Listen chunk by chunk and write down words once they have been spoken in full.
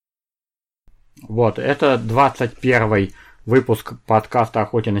Вот, это 21-й выпуск подкаста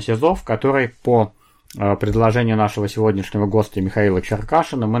 «Охотин и СИЗов», который по предложению нашего сегодняшнего гостя Михаила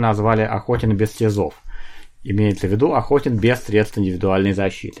Черкашина мы назвали «Охотин без СИЗов». Имеется в виду Охотин без средств индивидуальной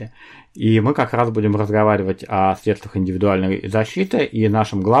защиты. И мы как раз будем разговаривать о средствах индивидуальной защиты, и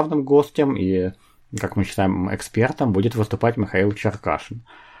нашим главным гостем, и, как мы считаем, экспертом будет выступать Михаил Черкашин.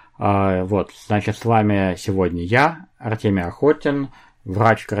 Вот, значит, с вами сегодня я, Артемий Охотин,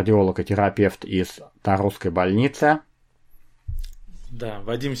 врач-кардиолог и терапевт из Тарусской больницы. Да,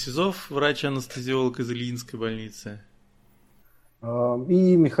 Вадим СИЗов, врач-анестезиолог из Ильинской больницы.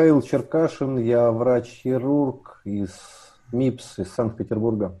 И Михаил Черкашин, я врач-хирург из МИПС из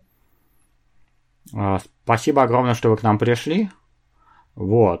Санкт-Петербурга. Спасибо огромное, что вы к нам пришли.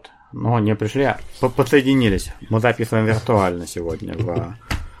 Вот. Но не пришли, а подсоединились. Мы записываем виртуально сегодня.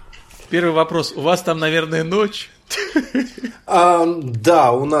 Первый вопрос. У вас там, наверное, ночь?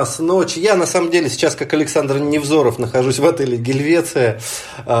 Да, у нас ночь. Я, на самом деле, сейчас, как Александр Невзоров, нахожусь в отеле «Гельвеция».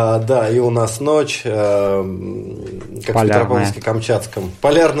 Да, и у нас ночь, как в Петропавловске-Камчатском.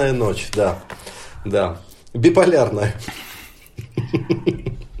 Полярная ночь, да. Да. Биполярная.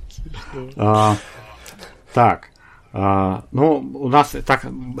 Так. Ну, у нас так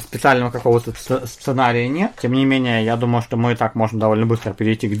специального какого-то сценария нет. Тем не менее, я думаю, что мы так можем довольно быстро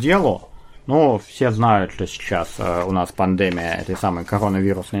перейти к делу. Ну, все знают, что сейчас у нас пандемия этой самой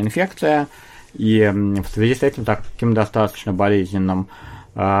коронавирусной инфекции. И в связи с этим таким достаточно болезненным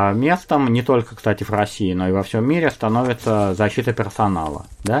местом, не только, кстати, в России, но и во всем мире, становится защита персонала.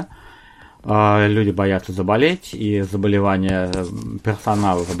 Да? Люди боятся заболеть, и заболевание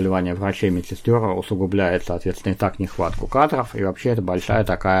персонала, заболевание врачей и медсестер усугубляет, соответственно, и так нехватку кадров. И вообще это большая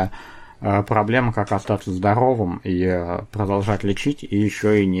такая проблема, как остаться здоровым и продолжать лечить, и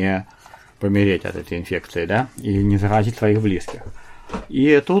еще и не помереть от этой инфекции, да, и не заразить своих близких.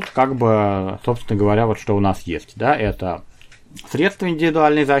 И тут, как бы, собственно говоря, вот что у нас есть, да, это средства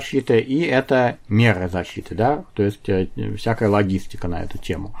индивидуальной защиты и это меры защиты, да, то есть всякая логистика на эту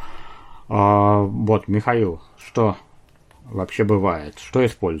тему. Вот, Михаил, что вообще бывает, что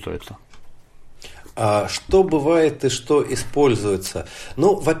используется? Что бывает и что используется?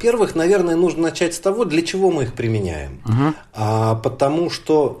 Ну, во-первых, наверное, нужно начать с того, для чего мы их применяем. Потому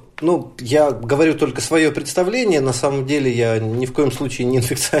что, ну, я говорю только свое представление, на самом деле я ни в коем случае не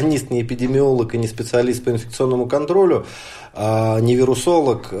инфекционист, не эпидемиолог и не специалист по инфекционному контролю, не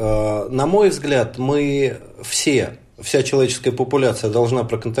вирусолог. На мой взгляд, мы вся человеческая популяция должна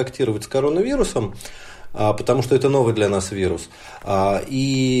проконтактировать с коронавирусом, потому что это новый для нас вирус.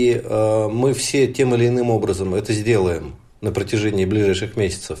 И мы все тем или иным образом это сделаем на протяжении ближайших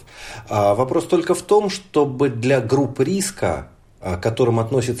месяцев. Вопрос только в том, чтобы для групп риска, к которым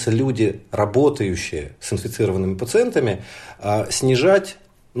относятся люди, работающие с инфицированными пациентами, снижать,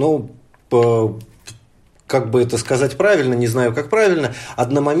 ну, как бы это сказать правильно, не знаю как правильно,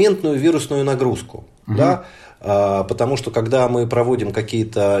 одномоментную вирусную нагрузку. Да? Потому что когда мы проводим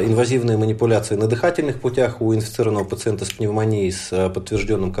какие-то инвазивные манипуляции на дыхательных путях у инфицированного пациента с пневмонией, с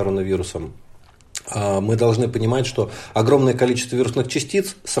подтвержденным коронавирусом, мы должны понимать, что огромное количество вирусных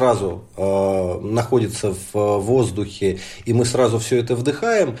частиц сразу находится в воздухе, и мы сразу все это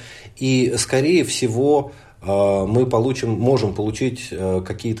вдыхаем, и, скорее всего, мы можем получить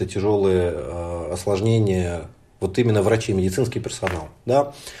какие-то тяжелые осложнения, вот именно врачи, медицинский персонал.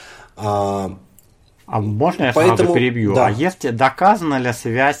 Да? Можно я сразу перебью? Да. А есть доказана ли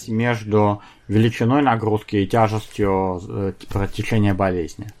связь между величиной нагрузки и тяжестью протечения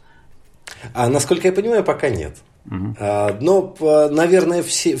болезни? Насколько я понимаю, пока нет. Но, наверное,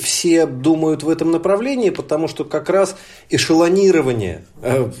 все думают в этом направлении, потому что как раз эшелонирование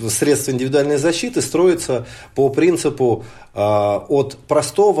средств индивидуальной защиты строится по принципу от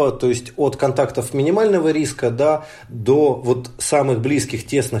простого, то есть от контактов минимального риска, да, до вот самых близких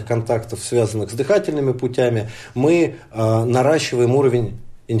тесных контактов, связанных с дыхательными путями, мы наращиваем уровень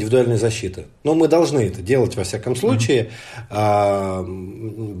индивидуальной защиты. Но мы должны это делать во всяком случае,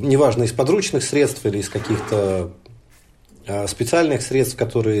 неважно, из подручных средств или из каких-то специальных средств,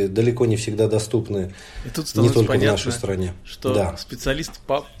 которые далеко не всегда доступны, и тут не только понятно, в нашей стране. Что специалист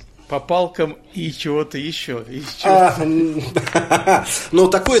по палкам и чего-то еще. Но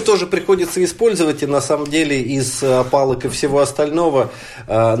такое тоже приходится использовать, и на самом деле из палок и всего остального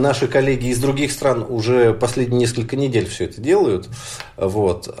наши коллеги из других стран уже последние несколько недель все это делают,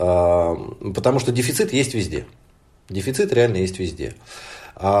 вот, потому что дефицит есть везде. Дефицит реально есть везде.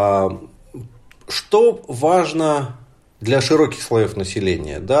 Что важно для широких слоев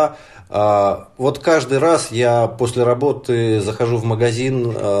населения, да. Вот каждый раз я после работы захожу в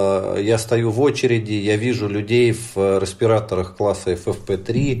магазин, я стою в очереди, я вижу людей в респираторах класса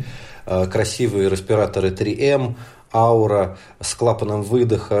FFP3, красивые респираторы 3M, Аура с клапаном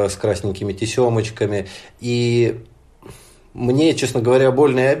выдоха, с красненькими тесемочками. И мне, честно говоря,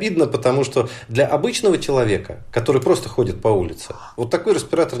 больно и обидно, потому что для обычного человека, который просто ходит по улице, вот такой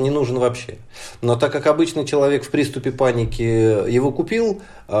респиратор не нужен вообще. Но так как обычный человек в приступе паники его купил,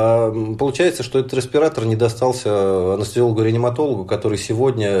 получается, что этот респиратор не достался анестезиологу-реаниматологу, который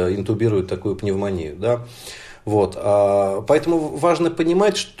сегодня интубирует такую пневмонию. Да? Вот. Поэтому важно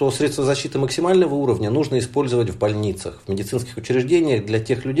понимать, что средства защиты максимального уровня нужно использовать в больницах, в медицинских учреждениях для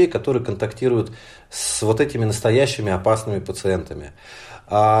тех людей, которые контактируют с вот этими настоящими опасными пациентами.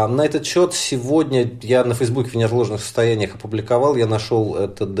 На этот счет сегодня я на Фейсбуке в неотложных состояниях опубликовал, я нашел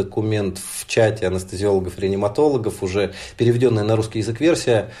этот документ в чате анестезиологов-реаниматологов, уже переведенная на русский язык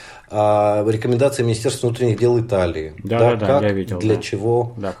версия, рекомендации Министерства внутренних дел Италии. Да, как, я видел. Для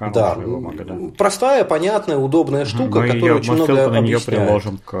чего. Да, простая, понятная, удобная штука, которая очень много объясняет. Мы на нее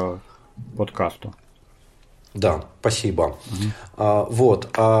приложим к подкасту. Да, спасибо. Вот.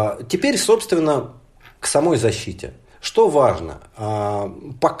 Теперь, собственно, к самой защите. Что важно?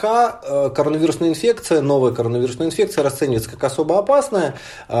 Пока коронавирусная инфекция, новая коронавирусная инфекция расценивается как особо опасная,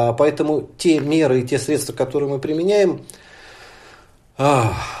 поэтому те меры и те средства, которые мы применяем,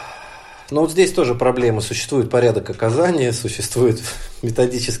 но вот здесь тоже проблема. Существует порядок оказания, существуют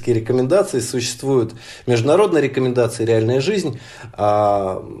методические рекомендации, существуют международные рекомендации, реальная жизнь.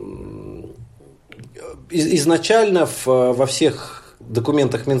 Изначально во всех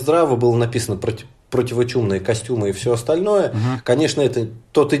документах Минздрава было написано противочумные костюмы и все остальное. Конечно, это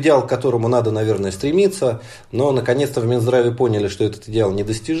тот идеал, к которому надо, наверное, стремиться, но наконец-то в Минздраве поняли, что этот идеал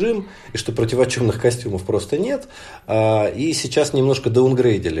недостижим, и что противочумных костюмов просто нет, и сейчас немножко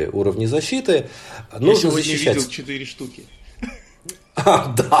даунгрейдили уровни защиты. Я сегодня видел 4 штуки.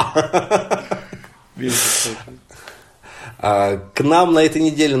 Да. К нам на этой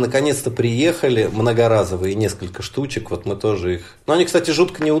неделе наконец-то приехали многоразовые несколько штучек, вот мы тоже их... Но они, кстати,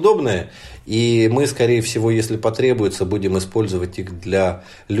 жутко неудобные, и мы, скорее всего, если потребуется, будем использовать их для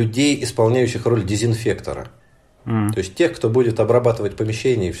людей, исполняющих роль дезинфектора. То есть тех, кто будет обрабатывать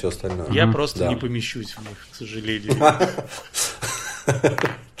помещение и все остальное. Я просто не помещусь в них, к сожалению.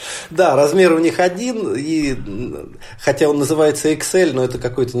 Да, размер у них один, и, хотя он называется XL, но это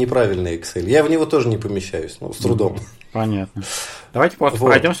какой-то неправильный XL. Я в него тоже не помещаюсь, с трудом. Понятно. Давайте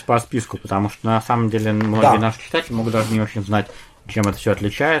пройдемся по списку, потому что на самом деле многие наши читатели могут даже не очень знать, чем это все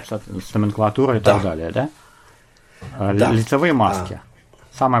отличается, с номенклатурой и так далее, да? Лицевые маски.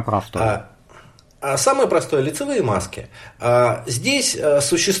 Самое простое. Самое простое – лицевые маски. Здесь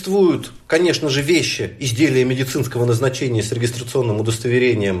существуют, конечно же, вещи, изделия медицинского назначения с регистрационным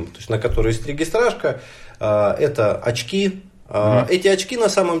удостоверением, то есть на которые есть регистражка. Это очки. Эти очки на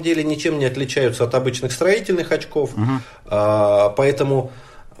самом деле ничем не отличаются от обычных строительных очков, поэтому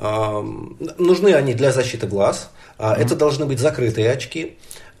нужны они для защиты глаз. Это должны быть закрытые очки.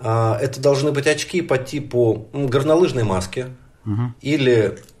 Это должны быть очки по типу горнолыжной маски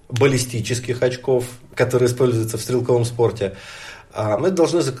или баллистических очков, которые используются в стрелковом спорте. Мы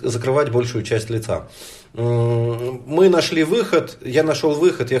должны закрывать большую часть лица. Мы нашли выход, я нашел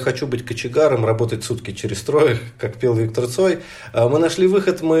выход, я хочу быть кочегаром, работать сутки через трое, как пел Виктор Цой. Мы нашли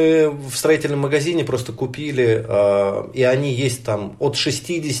выход, мы в строительном магазине просто купили, и они есть там от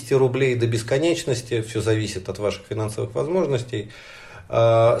 60 рублей до бесконечности, все зависит от ваших финансовых возможностей.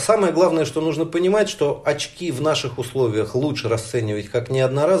 Самое главное, что нужно понимать, что очки в наших условиях лучше расценивать как не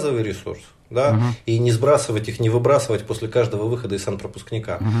одноразовый ресурс, да, и не сбрасывать их, не выбрасывать после каждого выхода из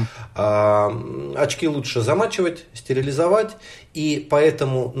санпропускника. Очки лучше замачивать, стерилизовать, и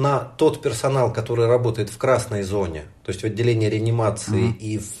поэтому на тот персонал, который работает в красной зоне, то есть в отделении реанимации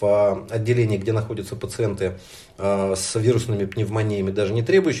и в отделении, где находятся пациенты с вирусными пневмониями, даже не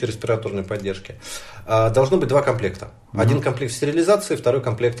требующие респираторной поддержки, должно быть 2 комплекта. Один комплект в стерилизации, второй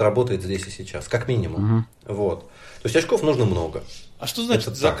комплект работает здесь и сейчас, как минимум. Вот. То есть очков нужно много. А что значит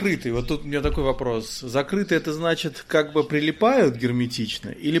это закрытый? Вот тут у меня такой вопрос. Закрытый — это значит, как бы прилипают герметично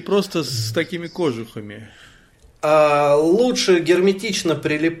или просто с такими кожухами? Лучше герметично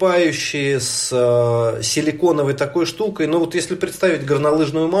прилипающие с силиконовой такой штукой. Но вот если представить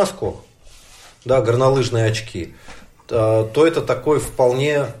горнолыжную маску, да, горнолыжные очки, то это такой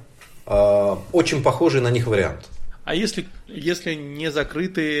вполне очень похожий на них вариант. А если не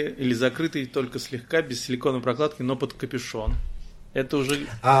закрытые или закрытые только слегка, без силиконовой прокладки, но под капюшон? Это уже...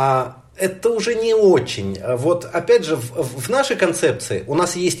 Это уже не очень. Вот опять же, в нашей концепции у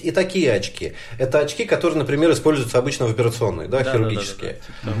нас есть и такие очки. Это очки, которые, например, используются обычно в операционной, хирургические.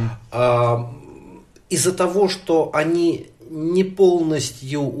 Из-за того, что они не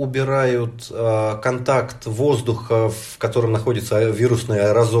полностью убирают контакт воздуха, в котором находится вирусный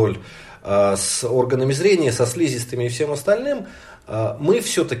аэрозоль, с органами зрения, со слизистыми и всем остальным, мы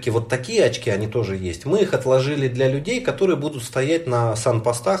все-таки, вот такие очки, они тоже есть, мы их отложили для людей, которые будут стоять на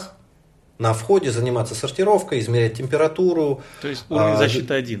санпостах, на входе, заниматься сортировкой, измерять температуру. То есть уровень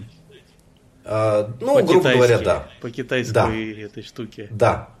защиты один. Грубо говоря, да. По китайской этой штуке.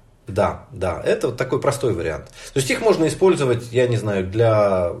 Да. Это вот такой простой вариант. То есть их можно использовать, я не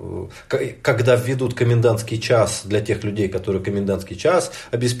знаю, когда введут комендантский час для тех людей, которые комендантский час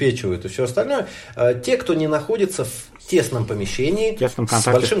обеспечивают и все остальное. Те, кто не находится в тесном помещении, с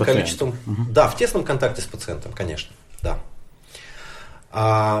большим количеством... Да, в тесном контакте с пациентом, конечно. Да.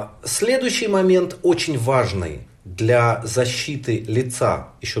 Следующий момент очень важный для защиты лица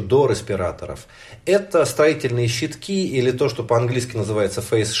еще до респираторов. Это строительные щитки или то, что по-английски называется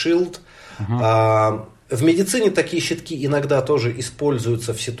face shield. В медицине такие щитки иногда тоже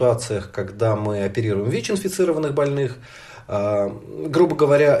используются в ситуациях, когда мы оперируем ВИЧ-инфицированных больных. Грубо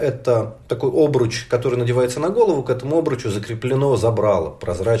говоря, это такой обруч, который надевается на голову, к этому обручу закреплено забрало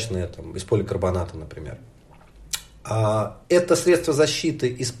прозрачное из поликарбоната, например. Это средство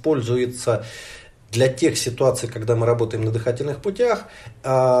защиты используется для тех ситуаций, когда мы работаем на дыхательных путях.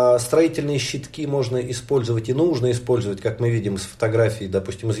 Строительные щитки можно использовать и нужно использовать, как мы видим из фотографий,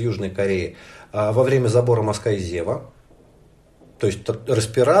 допустим, из Южной Кореи, во время забора мазка и зева. То есть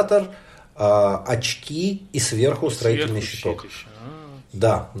респиратор, очки и сверху строительный щиток.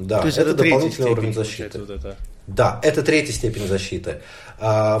 Да. То есть это дополнительный уровень защиты. Вот это. Да, это третья степень защиты.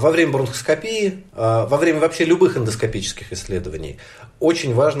 Во время бронхоскопии, во время вообще любых эндоскопических исследований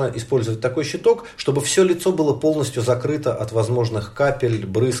очень важно использовать такой щиток, чтобы все лицо было полностью закрыто от возможных капель,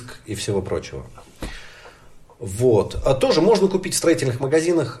 брызг и всего прочего. Вот. Тоже можно купить в строительных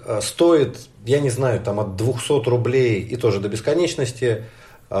магазинах. Стоит, я не знаю, от 200 рублей и тоже до бесконечности.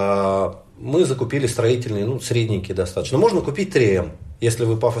 Мы закупили строительные, средненькие достаточно. Можно купить 3М. Если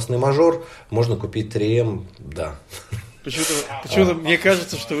вы пафосный мажор, можно купить 3М, да. Почему-то мне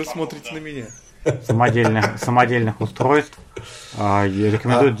кажется, что вы смотрите на меня. Самодельных устройств.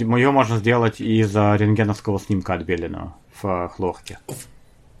 Рекомендую, ее можно сделать из рентгеновского снимка отбеленного в хлорке.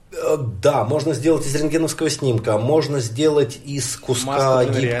 Да, можно сделать из рентгеновского снимка, можно сделать из куска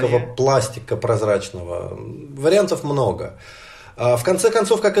гибкого пластика прозрачного. Вариантов много. В конце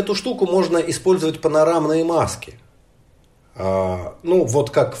концов, как эту штуку можно использовать панорамные маски. Вот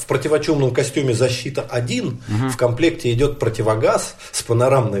как в противочумном костюме «Защита 1» в комплекте идет противогаз с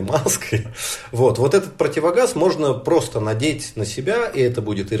панорамной маской. Вот этот противогаз можно просто надеть на себя, и это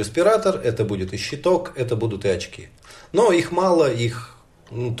будет и респиратор, это будет и щиток, это будут и очки. Но их мало, их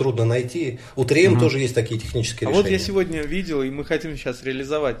трудно найти. У 3М тоже есть такие технические решения. Вот я сегодня видел, и мы хотим сейчас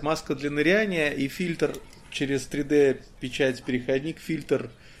реализовать маска для ныряния и фильтр через 3D-печать-переходник, фильтр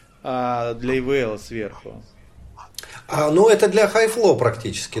для ИВЛ сверху. Это для high-flow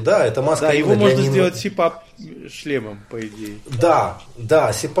практически, да, это маска. Да, его можно сделать CPAP-шлемом, по идее. Да,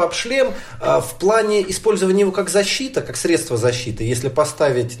 CPAP-шлем. В плане использования его как защита, как средство защиты, если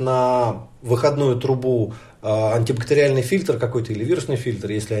поставить на выходную трубу антибактериальный фильтр какой-то или вирусный фильтр,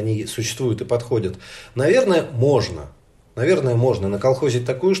 если они существуют и подходят, наверное, можно наколхозить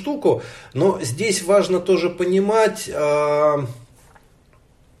такую штуку, но здесь важно тоже понимать,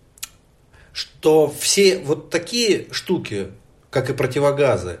 что все вот такие штуки, как и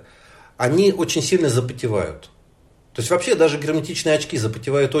противогазы, они очень сильно запотевают. То есть вообще даже герметичные очки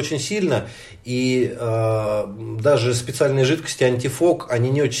запотевают очень сильно, и даже специальные жидкости антифог, они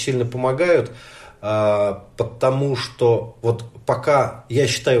не очень сильно помогают, потому что вот пока я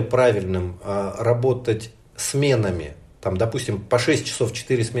считаю правильным работать сменами, допустим, по 6 часов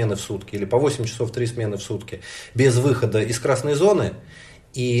 4 смены в сутки или по 8 часов 3 смены в сутки, без выхода из красной зоны,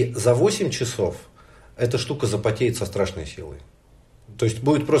 и за 8 часов эта штука запотеет со страшной силой. То есть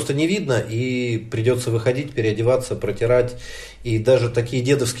будет просто не видно, и придется выходить, переодеваться, протирать. И даже такие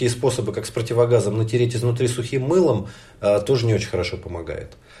дедовские способы, как с противогазом, натереть изнутри сухим мылом, тоже не очень хорошо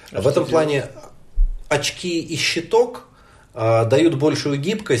помогает. В этом плане очки и щиток дают большую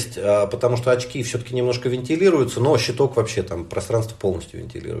гибкость, потому что очки все-таки немножко вентилируются, но щиток вообще пространство полностью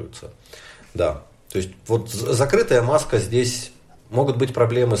вентилируется. Да. То есть вот закрытая маска, здесь могут быть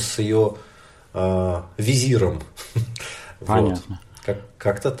проблемы с ее визиром. Понятно.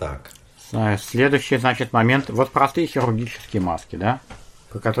 Как-то так. Следующий, момент. Вот простые хирургические маски, да,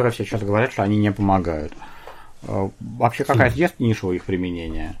 про которые все сейчас говорят, что они не помогают. Вообще какая-то есть ниша у их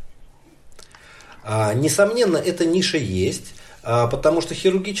применения? Несомненно, эта ниша есть, потому что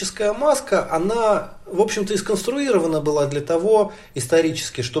хирургическая маска, она, в общем-то, и сконструирована была для того,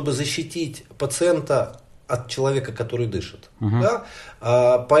 исторически, чтобы защитить пациента от человека, который дышит. Да?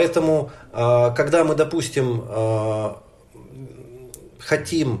 Поэтому, когда мы, допустим,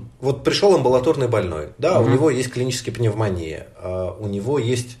 хотим... Вот пришел амбулаторный больной, да, у него есть клиническая пневмония, у него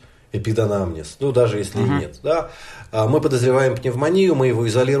есть эпидонамнез, ну, даже если и нет, да. Мы подозреваем пневмонию, мы его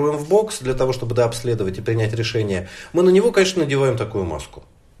изолируем в бокс для того, чтобы обследовать и принять решение. Мы на него, конечно, надеваем такую маску.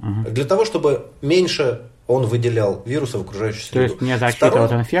 Для того, чтобы меньше он выделял вируса в окружающую среду. То есть не защита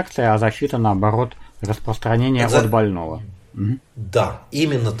от инфекции, а защита, наоборот, распространения от больного. Да,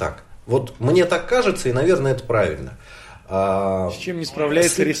 именно так. Вот мне так кажется, и, наверное, это правильно. С чем не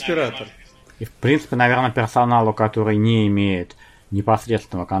справляется респиратор? И, в принципе, наверное, персоналу, который не имеет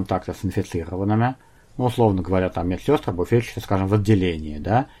непосредственного контакта с инфицированными, ну, условно говоря, там медсестры, буфетчицы, скажем, в отделении,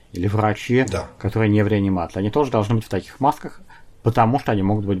 да, или врачи, которые не в реанимации, они тоже должны быть в таких масках, потому что они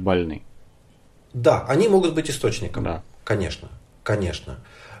могут быть больны. Да, они могут быть источником, да. Конечно.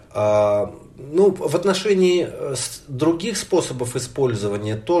 Ну, в отношении других способов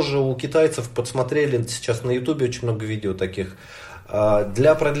использования тоже у китайцев подсмотрели сейчас на Ютубе очень много видео таких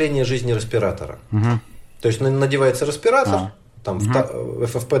для продления жизни респиратора. То есть надевается респиратор, там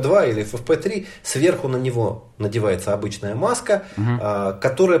FFP2 или FFP3, сверху на него надевается обычная маска,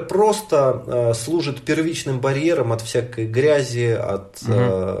 которая просто служит первичным барьером от всякой грязи, от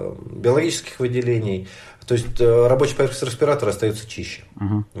биологических выделений. То есть рабочая поверхность респиратора остается чище.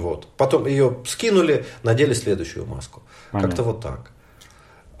 Вот. Потом ее скинули, надели следующую маску. Понятно. Как-то вот так.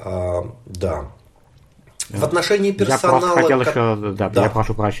 Да. В отношении персонала... Я просто хотел еще... Я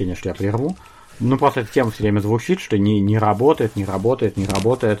прошу прощения, что я прерву. Ну, просто эта тема все время звучит, что не работает.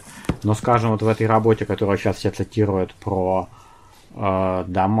 Но, скажем, вот в этой работе, которую сейчас все цитируют про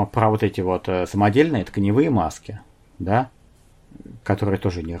вот эти вот самодельные тканевые маски, да, которые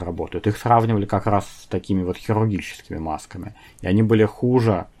тоже не работают. Их сравнивали как раз с такими вот хирургическими масками. И они были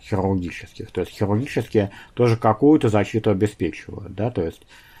хуже хирургических. То есть хирургические тоже какую-то защиту обеспечивают, да, то есть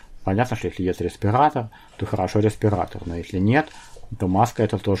понятно, что если есть респиратор, то хорошо респиратор, но если нет, то маска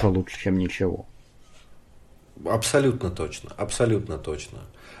это тоже лучше, чем ничего. Абсолютно точно.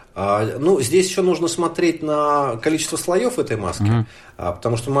 Ну, здесь еще нужно смотреть на количество слоев этой маски,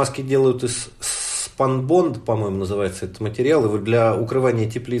 потому что маски делают из спанбонд, по-моему, называется этот материал, его для укрывания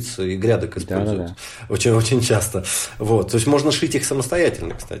теплицы и грядок используют очень часто. Вот. То есть можно шить их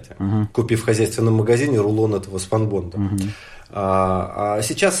самостоятельно, кстати, купив в хозяйственном магазине рулон этого спанбонда.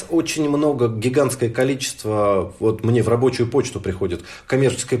 Сейчас очень много, гигантское количество, вот мне в рабочую почту приходит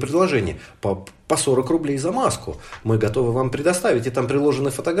коммерческое предложение по 40 рублей за маску. Мы готовы вам предоставить. И там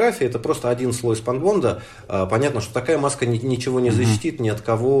приложены фотографии, это просто один слой спанбонда. Понятно, что такая маска ничего не защитит ни от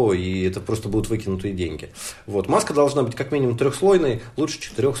кого, и это просто будут выкинутые деньги. Вот. Маска должна быть как минимум трехслойной, лучше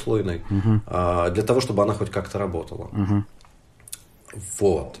четырехслойной, для того, чтобы она хоть как-то работала.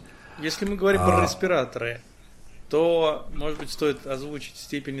 Вот. Если мы говорим про респираторы, то, может быть, стоит озвучить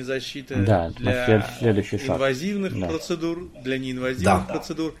степени защиты для инвазивных процедур, для неинвазивных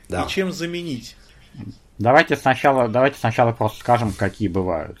процедур, и чем заменить. Давайте сначала просто скажем, какие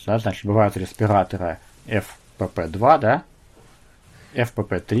бывают. Да? Значит, бывают респираторы FPP2, да?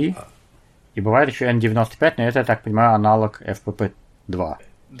 FPP3, и бывает еще N95, но это, я так понимаю, аналог FPP2.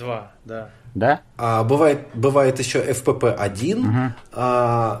 Да? Бывает еще FPP1,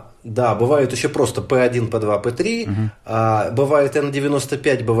 да, бывает еще просто P1, P2, P3, бывает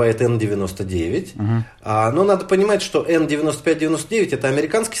N95, бывает N99, но надо понимать, что N95-99 это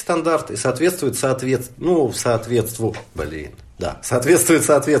американский стандарт и соответствует соответственно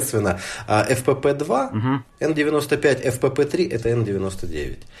FPP2, N95, FPP3 это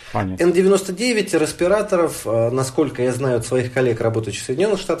N99. Понятно. N99 респираторов, насколько я знаю от своих коллег, работающих в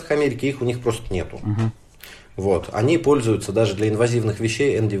Соединенных Штатах Америки, у них просто нету. Вот. Они пользуются даже для инвазивных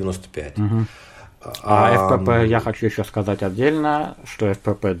вещей N95. FPP, я хочу еще сказать отдельно, что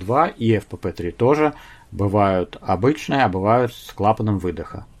FPP2 и FPP3 тоже бывают обычные, а бывают с клапаном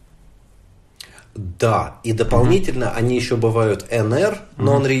выдоха. Да, и дополнительно они еще бывают NR,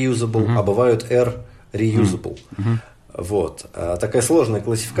 non-reusable, а бывают R-reusable. Вот. Такая сложная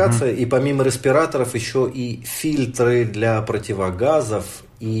классификация. И помимо респираторов еще и фильтры для противогазов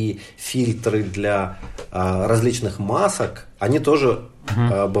и фильтры для различных масок, они тоже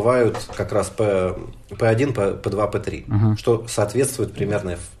бывают как раз P1, P2, P3, что соответствует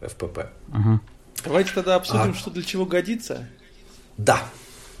примерно FPP. Давайте тогда обсудим, что для чего годится. Да.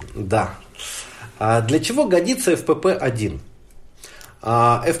 Для чего годится FPP1?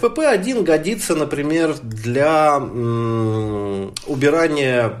 FPP-1 годится, например, для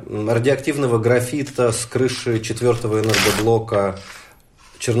убирания радиоактивного графита с крыши 4-го энергоблока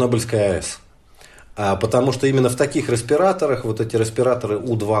Чернобыльской АЭС. Потому что именно в таких респираторах, вот эти респираторы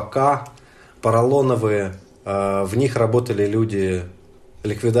У2К, поролоновые, в них работали люди,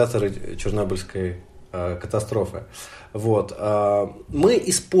 ликвидаторы Чернобыльской катастрофы. Вот. Мы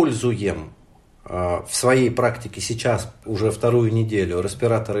используем в своей практике сейчас уже вторую неделю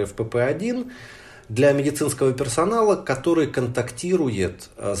респираторы FPP-1 для медицинского персонала, который контактирует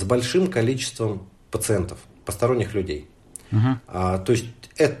с большим количеством пациентов, посторонних людей. То есть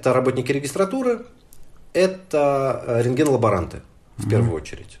это работники регистратуры, это рентген-лаборанты в первую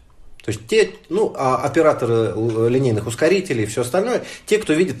очередь. То есть те, операторы линейных ускорителей и все остальное, те,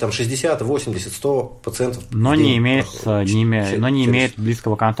 кто видит там 60, 80, 100 пациентов. Но не имеет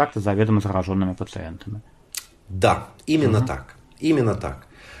близкого контакта с заведомо зараженными пациентами. Да, именно так. Именно так.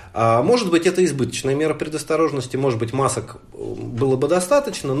 Может быть, это избыточная мера предосторожности, может быть, масок было бы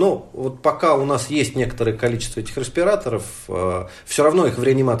достаточно, но вот пока у нас есть некоторое количество этих респираторов, все равно их в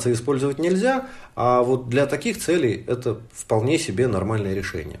реанимации использовать нельзя, а вот для таких целей это вполне себе нормальное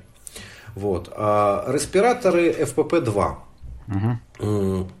решение. Вот. Респираторы FPP-2.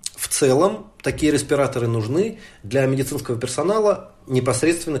 В целом, такие респираторы нужны для медицинского персонала,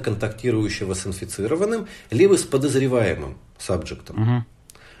 непосредственно контактирующего с инфицированным, либо с подозреваемым сабджектом.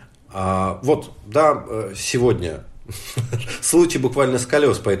 Сегодня случай буквально с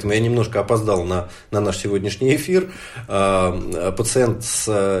колес, поэтому я немножко опоздал на наш сегодняшний эфир. Пациент с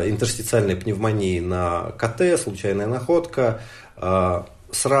интерстициальной пневмонией на КТ, случайная находка.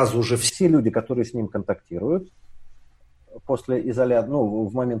 Сразу же все люди, которые с ним контактируют после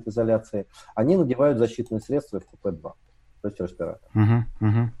в момент изоляции, они надевают защитные средства FPP-2, то есть респиратор.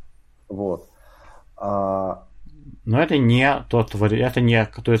 Вот. Но это не то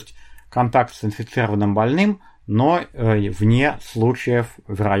есть контакт с инфицированным больным, но вне случаев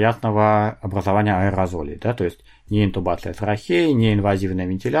вероятного образования аэрозолей, да, то есть не интубация трахеи, не инвазивная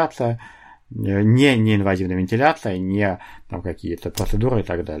вентиляция, не неинвазивная вентиляция, не там какие-то процедуры и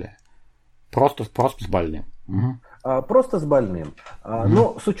так далее. Просто с больным. Просто с больным.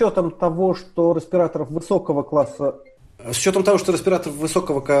 Но с учетом того, что респираторов высокого класса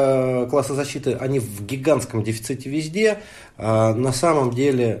защиты, они в гигантском дефиците везде, на самом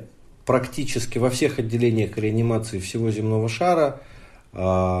деле практически во всех отделениях реанимации всего земного шара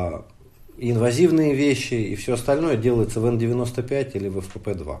инвазивные вещи и все остальное делается в N95 или в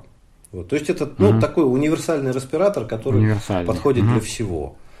FPP-2. Вот. То есть это такой универсальный респиратор, который подходит для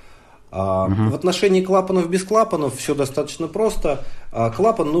всего. В отношении клапанов без клапанов все достаточно просто.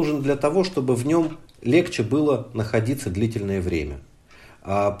 Клапан нужен для того, чтобы в нем легче было находиться длительное время.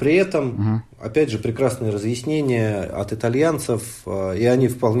 При этом, опять же, прекрасные разъяснения от итальянцев, и они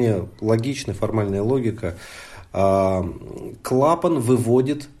вполне логичны, формальная логика. Клапан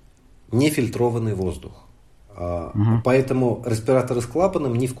выводит нефильтрованный воздух. Поэтому респираторы с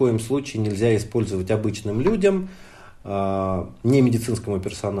клапаном ни в коем случае нельзя использовать обычным людям, не медицинскому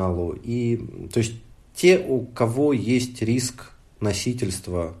персоналу. То есть те, у кого есть риск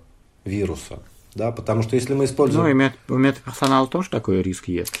носительства вируса. Да, потому что если мы используем... У медперсонала тоже такой риск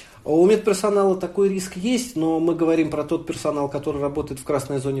есть? У медперсонала такой риск есть, но мы говорим про тот персонал, который работает в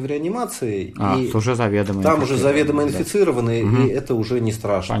красной зоне в реанимации. Уже заведомо там уже заведомо инфицированы, и это уже не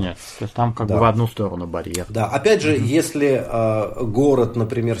страшно. Понятно. То есть там в одну сторону барьер. Да, опять же, если город,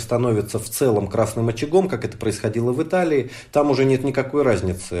 например, становится в целом красным очагом, как это происходило в Италии, там уже нет никакой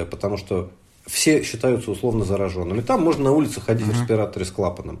разницы, потому что все считаются условно зараженными. Там можно на улице ходить в респираторе с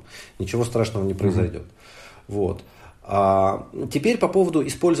клапаном. Ничего страшного не произойдет. Вот. Теперь по поводу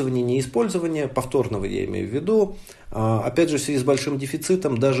использования и неиспользования, повторного я имею в виду. Опять же, в связи с большим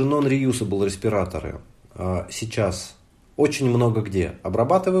дефицитом, даже non-reusable респираторы сейчас очень много где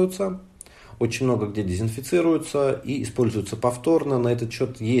обрабатываются, очень много где дезинфицируются и используются повторно. На этот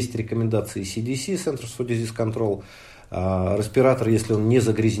счет есть рекомендации CDC, Centers for Disease Control. Респиратор, если он не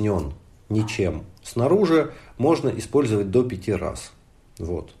загрязнен ничем снаружи, можно использовать до 5 раз.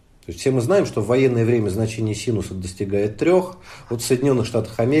 Вот. То есть все мы знаем, что в военное время значение синуса достигает 3. Вот в Соединенных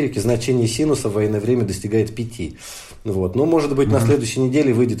Штатах Америки значение синуса в военное время достигает 5. Вот. Ну, может быть, на следующей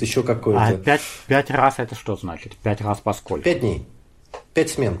неделе выйдет еще какое-то... 5 раз это что значит? 5 раз поскольку? 5 дней. 5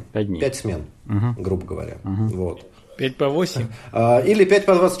 смен. 5 дней. 5 смен, грубо говоря. Вот. 5 по 8? Или 5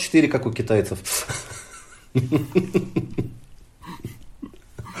 по 24, как у китайцев.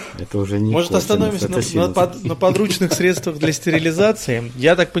 Это уже не Может, остановимся на подручных средствах для стерилизации?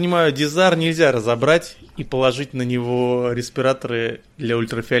 Я так понимаю, дизар нельзя разобрать и положить на него респираторы для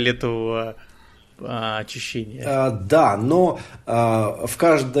ультрафиолетового очищения. Да, но в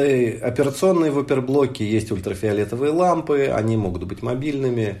каждой операционной в оперблоке есть ультрафиолетовые лампы, они могут быть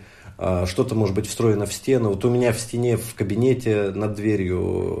мобильными, что-то может быть встроено в стену. Вот у меня в стене в кабинете над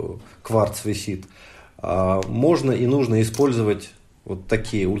дверью кварц висит. Можно и нужно использовать вот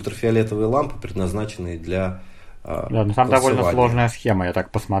такие ультрафиолетовые лампы, предназначенные для да, но там довольно сложная схема. Я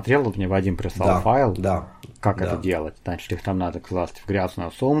так посмотрел, вот мне Вадим прислал файл, как это делать. Значит, их там надо класть в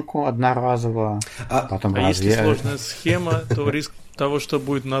грязную сумку одноразово. Потом если сложная схема, то риск того, что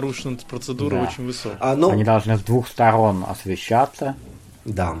будет нарушена процедура, очень высок. Они должны с двух сторон освещаться.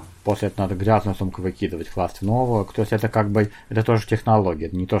 Да. После этого надо грязную сумку выкидывать, класть новую. То есть это как бы, это тоже технология.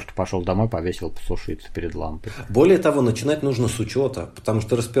 Это не то, что пошел домой, повесил посушиться перед лампой. Более того, начинать нужно с учета, потому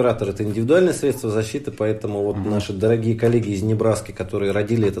что респиратор — это индивидуальное средство защиты, поэтому вот наши дорогие коллеги из Небраски, которые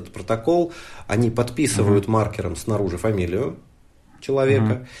родили этот протокол, они подписывают маркером снаружи фамилию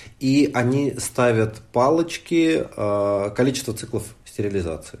человека, и они ставят палочки, количество циклов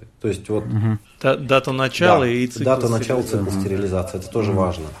стерилизации. То есть вот дату начала и цикл дата начала цикла стерилизации. Это тоже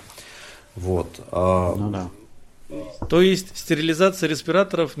важно. Вот. То есть стерилизация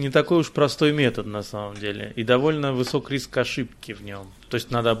респираторов не такой уж простой метод на самом деле, и довольно высок риск ошибки в нем. То есть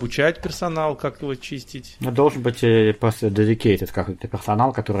надо обучать персонал, как его чистить. Должен быть просто dedicated какой-то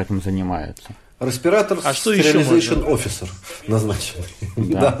персонал, который этим занимается. Респиратор Sterilization Officer назначен.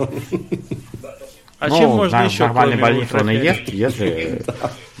 Да. Чем можно еще? В нормальной больнице он и ест, если...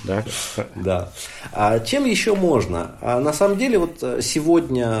 Да. Чем еще можно? На самом деле, вот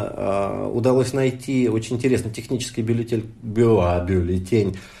сегодня удалось найти очень интересный технический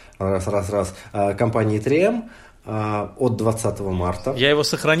бюллетень компании 3M от 20 марта. Я его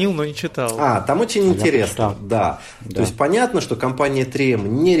сохранил, но не читал. Там очень интересно. Да. То есть понятно, что компания 3M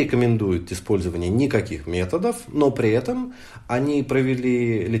не рекомендует использование никаких методов, но при этом они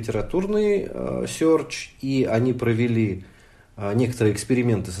провели литературный серч, и они провели некоторые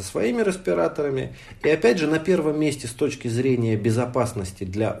эксперименты со своими респираторами. И опять же, на первом месте с точки зрения безопасности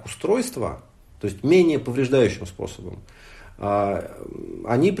для устройства, то есть менее повреждающим способом,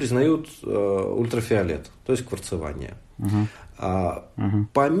 они признают ультрафиолет, то есть кварцевание.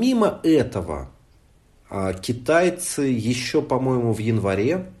 Помимо этого, китайцы еще, по-моему, в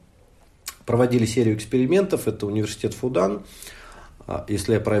январе проводили серию экспериментов. Это университет Фудан,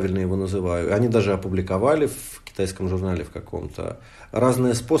 если я правильно его называю. Они даже опубликовали в китайском журнале в каком-то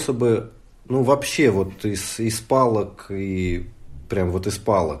разные способы, вообще вот из палок и прям вот из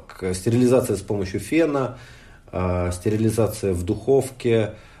палок. Стерилизация с помощью фена, стерилизация в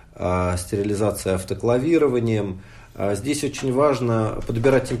духовке, стерилизация автоклавированием. Здесь очень важно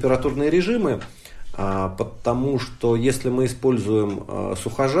подбирать температурные режимы, потому что если мы используем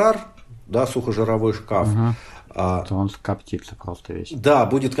сухожар, сухожаровой шкаф, то он скоптится просто весь. Да,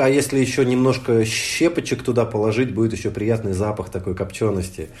 будет, если еще немножко щепочек туда положить, будет еще приятный запах такой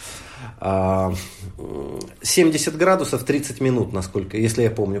копчености. 70 градусов 30 минут, насколько, если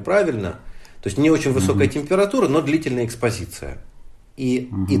я помню правильно. То есть не очень высокая температура, но длительная экспозиция. И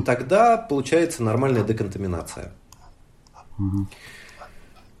тогда получается нормальная деконтаминация.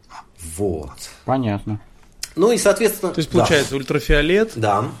 Вот. Понятно. Ну и соответственно... То есть получается ультрафиолет,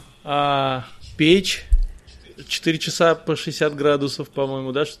 печь, 4 часа по 60 градусов,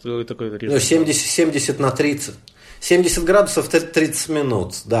 по-моему, да? Что такое режим? 70 на 30. 70 градусов 30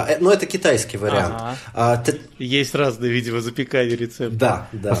 минут, да. Но это китайский вариант. Есть разные, видимо, запекания рецепты. Да.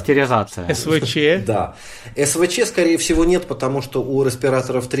 Пастеризация. СВЧ. Да. СВЧ, скорее всего, нет, потому что у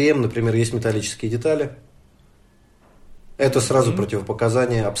респираторов 3M, например, есть металлические детали. Это сразу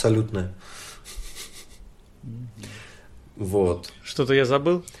противопоказание абсолютное. Вот. Что-то я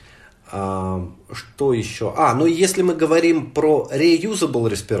забыл? Что еще? Если мы говорим про reusable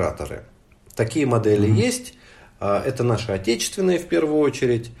респираторы, такие модели есть. Это наши отечественные в первую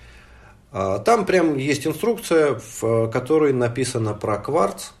очередь. Там прям есть инструкция, в которой написано про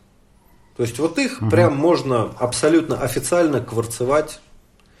кварц. То есть вот их прям можно абсолютно официально кварцевать.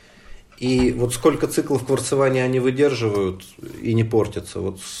 И вот сколько циклов кварцевания они выдерживают и не портятся,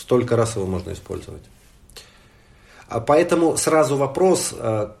 вот столько раз его можно использовать. Поэтому сразу вопрос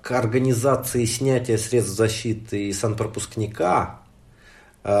к организации снятия средств защиты и санпропускника.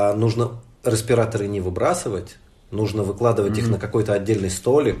 Нужно респираторы не выбрасывать, нужно выкладывать их на какой-то отдельный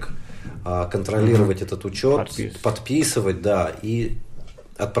столик, контролировать этот учет, подписывать, и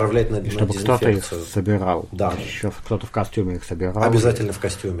отправлять на чтобы дезинфекцию. Кто-то их собирал. Да. Еще кто-то в костюме их собирал. Обязательно в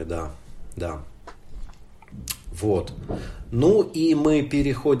костюме, да. Вот. Ну и мы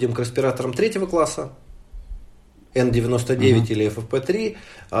переходим к респираторам третьего класса. N99 или FFP3.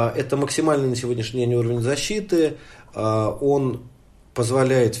 Это максимальный на сегодняшний день уровень защиты. Он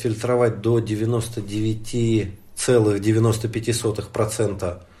позволяет фильтровать до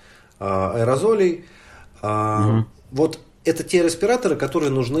 99,95% аэрозолей. Вот это те респираторы, которые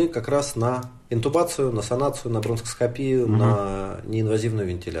нужны как раз на интубацию, на санацию, на бронхоскопию, на неинвазивную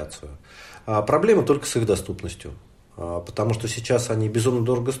вентиляцию. Проблема только с их доступностью, потому что сейчас они безумно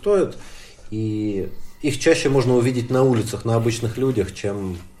дорого стоят, и их чаще можно увидеть на улицах, на обычных людях,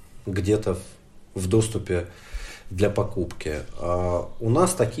 чем где-то в доступе для покупки. У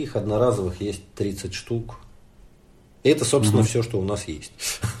нас таких одноразовых есть 30 штук. И это, собственно, все, что у нас есть.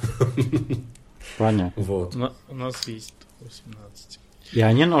 Понятно. Вот. У нас есть 18. И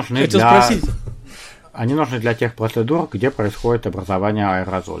они нужны Они нужны для тех процедур, где происходит образование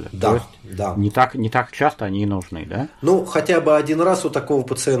аэрозоля. Да, то есть да. Не так часто они и нужны, да? Ну, хотя бы один раз у такого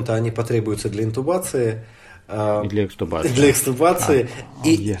пациента они потребуются для интубации. И для экстубации. Для экстубации.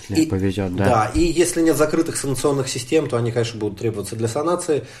 Если повезет, да. Да, и если нет закрытых санационных систем, то они, конечно, будут требоваться для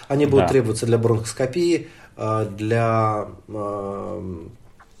санации, они будут требоваться для бронхоскопии, для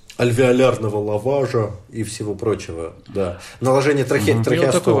альвеолярного лаважа и всего прочего. Да. Наложение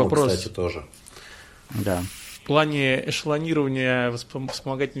трахеостома, кстати, тоже. Да. В плане эшелонирования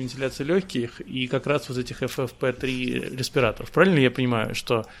вспомогательной вентиляции легких и как раз вот этих FFP3 респираторов. Правильно я понимаю,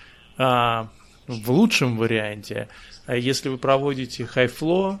 что в лучшем варианте, если вы проводите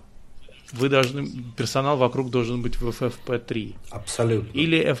high-flow, персонал вокруг должен быть в FFP3? Абсолютно.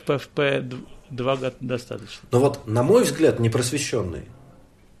 Или FFP2 достаточно? Но вот, на мой взгляд, непросвещенный.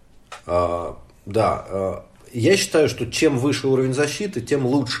 Я считаю, что чем выше уровень защиты, тем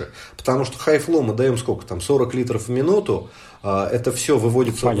лучше. Потому что high-flow мы даем сколько там, 40 литров в минуту. Это все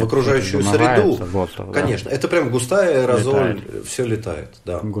выводится в окружающую среду. Воздух, конечно, это прям густая аэрозоль, все летает.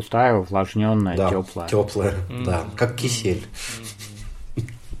 Да. Густая, увлажненная, да, теплая. Теплая, да, как кисель.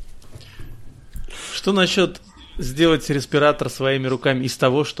 Что насчет сделать респиратор своими руками из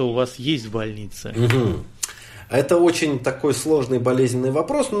того, что у вас есть в больнице? Это очень такой сложный болезненный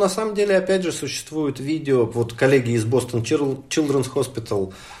вопрос, но на самом деле, опять же, существует видео. Вот коллеги из Boston Children's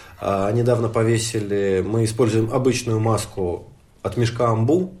Hospital недавно повесили, мы используем обычную маску от мешка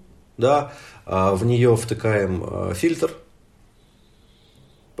амбу, да, в нее втыкаем фильтр.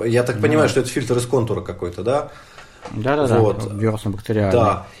 Я так понимаю, что это фильтр из контура какой-то, да? Да, вот.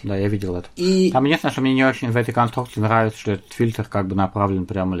 Вирусно-бактериальный. Да, я видел это. Там единственное, что мне не очень в этой конструкции нравится, что этот фильтр как бы направлен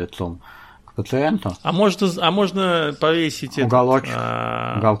прямо лицом к пациенту. А можно повесить уголковый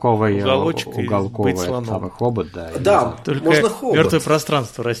самый хобот, да. Да, только можно хобот. Мертвое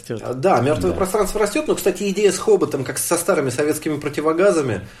пространство растет. Да, мертвое пространство растет, но, кстати, идея с хоботом, как со старыми советскими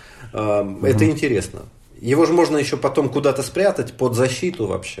противогазами, это интересно. Его же можно еще потом куда-то спрятать под защиту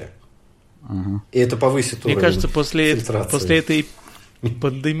вообще. И это повысит уровень. Мне кажется, после этой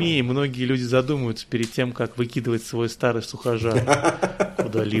пандемии многие люди задумываются перед тем, как выкидывать свой старый сухожар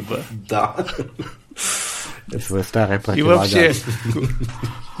куда-либо. Да. Свой старый противогаз.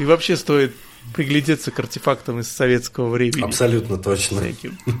 И вообще стоит приглядеться к артефактам из советского времени. Абсолютно точно.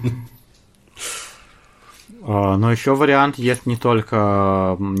 Но еще вариант есть не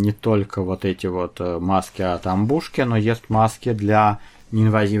только вот эти вот маски от амбушки, но есть маски для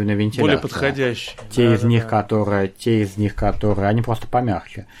неинвазивной вентиляции. Более подходящие. Те из них, которые, они просто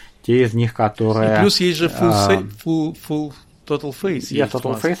помягче. Те из них, которые... И плюс есть же full total face. Есть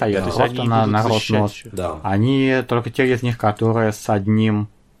total face, а есть просто на рот нос. Да. Они только те из них, которые с одна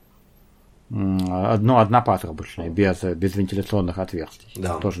патрубочная, без вентиляционных отверстий.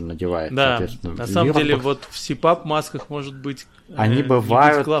 Да. Тоже надевается. Да, на самом деле вот в CPAP масках может быть они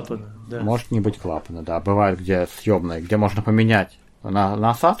бывают, не быть клапана. Да. Может не быть клапана, да. Бывают, где съемные, где можно поменять на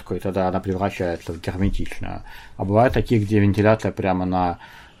насадку, и тогда она превращается в герметичную. А бывают такие, где вентиляция прямо на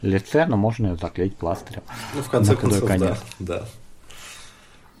лице, но можно ее заклеить пластырем. В конце концов, да.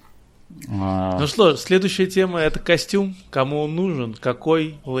 Ну что, следующая тема – это костюм. Кому он нужен,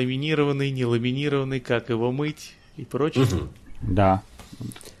 какой, ламинированный, не ламинированный, как его мыть и прочее. Да.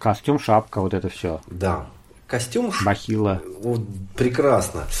 Костюм, шапка, вот это все. Да. Костюм, бахила.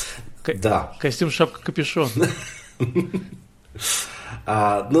 Прекрасно. Да. Костюм, шапка, капюшон.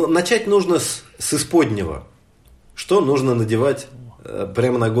 Ну, начать нужно с исподнего. Что нужно надевать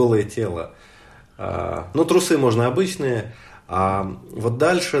прямо на голое тело? Ну, трусы можно обычные. Вот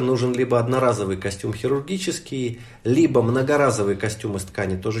дальше нужен либо одноразовый костюм хирургический, либо многоразовый костюм из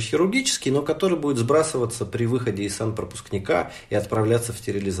ткани, тоже хирургический, но который будет сбрасываться при выходе из санпропускника и отправляться в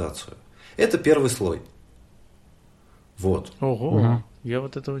стерилизацию. Это первый слой. Вот. Ого, я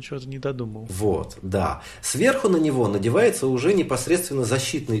вот этого чего-то не додумал. Вот, да. Сверху на него надевается уже непосредственно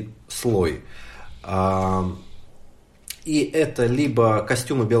защитный слой. И это либо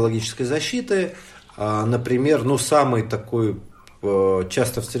костюмы биологической защиты, например, самый такой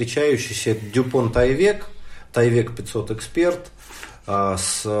часто встречающийся Дюпон Тайвек 500 Эксперт,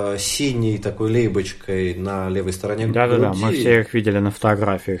 с синей такой лейбочкой на левой стороне груди. Да, мы все их видели на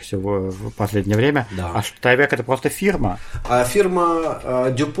фотографиях всего в последнее время. Да. А Тайвек это просто фирма? А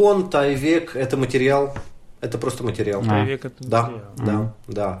фирма Дюпон, Тайвек это материал. Это просто материал. Тайвек это материал.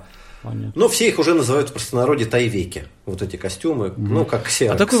 Да. Понятно. Но все их уже называют в простонародье тайвеки. Вот эти костюмы, как Xerox.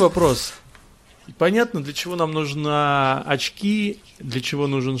 А такой вопрос. Понятно, для чего нам нужны очки, для чего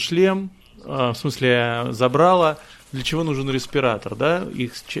нужен шлем, в смысле забрала, для чего нужен респиратор, да?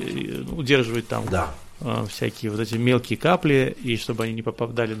 Их удерживать там всякие вот эти мелкие капли, и чтобы они не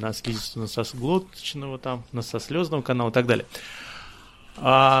попадали на слизистую носоглоточного, там, носослезного канала и так далее.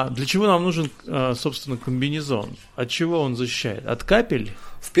 А для чего нам нужен, собственно, комбинезон? От чего он защищает? От капель?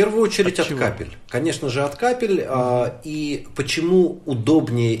 В первую очередь от капель. Конечно же, от капель. И почему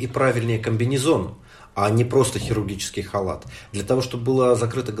удобнее и правильнее комбинезон, а не просто хирургический халат? Для того, чтобы была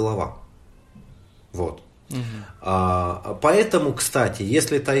закрыта голова. Вот. Поэтому, кстати,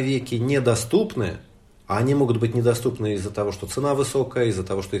 если тайвеки недоступны, а они могут быть недоступны из-за того, что цена высокая, из-за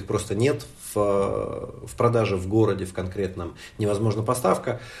того, что их просто нет в продаже в городе в конкретном, невозможна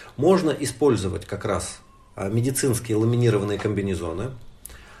поставка, можно использовать как раз медицинские ламинированные комбинезоны.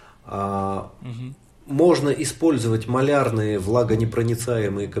 Можно использовать малярные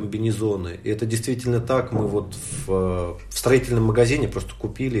влагонепроницаемые комбинезоны. И это действительно так. Мы вот в строительном магазине просто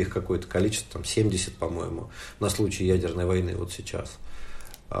купили их какое-то количество, там 70, по-моему, на случай ядерной войны вот сейчас.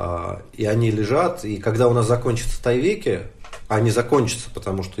 И они лежат, и когда у нас закончатся тайвеки, а они закончатся,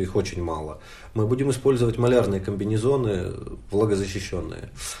 потому что их очень мало, мы будем использовать малярные комбинезоны, влагозащищенные.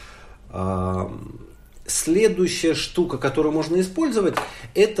 Следующая штука, которую можно использовать,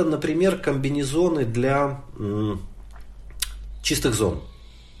 это, например, комбинезоны для чистых зон.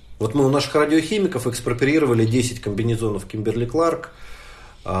 Вот мы у наших радиохимиков экспроприировали 10 комбинезонов Кимберли-Кларк.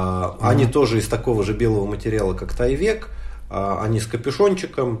 Они тоже из такого же белого материала, как тайвек. Они с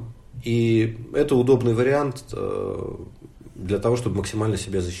капюшончиком, и это удобный вариант для того, чтобы максимально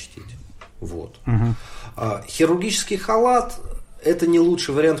себя защитить. Вот. Хирургический халат – это не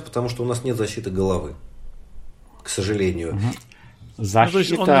лучший вариант, потому что у нас нет защиты головы, к сожалению.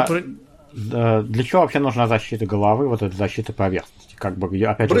 Защита. Для чего вообще нужна защита головы, вот эта защита поверхности? Как бы,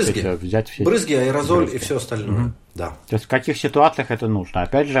 опять брызги. же, взять все... Брызги, аэрозоль и все остальное. Да. То есть в каких ситуациях это нужно?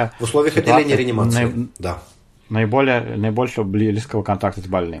 Опять же, в условиях отделения реанимации. Да. Наибольшего близкого контакта с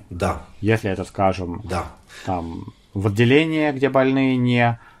больным. Да. Если это, скажем, там, в отделении, где больные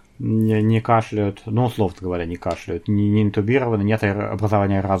не кашляют, условно говоря, не кашляют, не интубированы, нет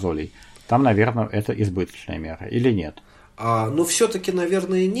образования аэрозолей. Там, наверное, это избыточная мера. Или нет? Все-таки,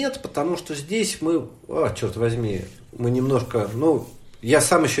 наверное, нет, потому что здесь мы, черт возьми, мы немножко, я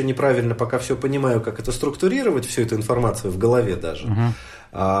сам еще неправильно пока все понимаю, как это структурировать, всю эту информацию в голове даже.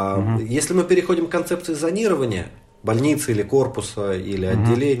 Если мы переходим к концепции зонирования больницы или корпуса или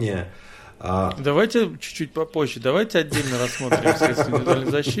отделения. Давайте чуть-чуть попозже, давайте отдельно рассмотрим средства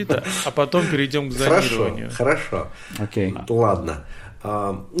индивидуальной защиты, а потом перейдем к зонированию. Хорошо. Окей. Ладно.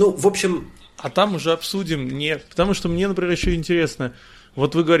 В общем... А там уже обсудим, потому что мне, например, еще интересно,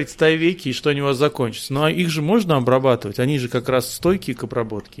 вот вы говорите тайвеки, и что они у вас закончатся, но их же можно обрабатывать, они же как раз стойкие к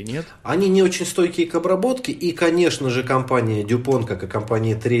обработке, нет? Они не очень стойкие к обработке, и, конечно же, компания Дюпон, как и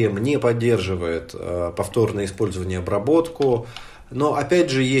компания 3M, не поддерживает повторное использование и обработку, но,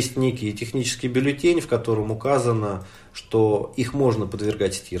 опять же, есть некий технический бюллетень, в котором указано, что их можно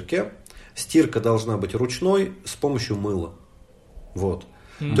подвергать стирке, стирка должна быть ручной с помощью мыла, вот.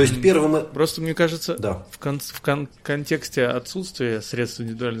 То есть первым... Просто мне кажется, в контексте отсутствия средств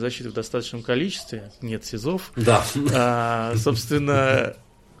индивидуальной защиты в достаточном количестве, нет СИЗов, собственно,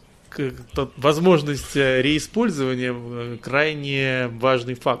 возможность реиспользования крайне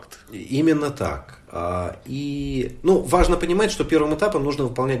важный факт. Именно так. И важно понимать, что первым этапом нужно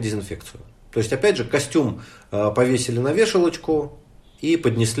выполнять дезинфекцию. То есть, опять же, костюм повесили на вешалочку и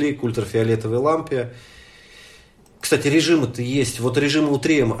поднесли к ультрафиолетовой лампе. Кстати, режимы-то есть. Вот режимы у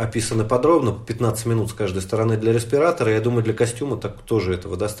 3М описаны подробно, по 15 минут с каждой стороны для респиратора. Я думаю, для костюма так тоже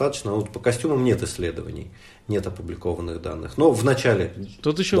этого достаточно. Вот по костюмам нет исследований, нет опубликованных данных. Но в начале...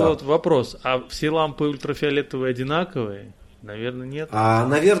 Тут еще вот вопрос. А все лампы ультрафиолетовые одинаковые? Наверное, нет.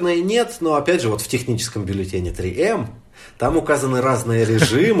 Наверное, нет. Но опять же, вот в техническом бюллетене 3М там указаны разные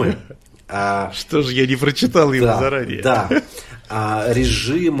режимы. Что же, я не прочитал его заранее. Да.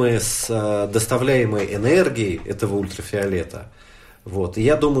 Режимы с доставляемой энергией этого ультрафиолета. Вот. И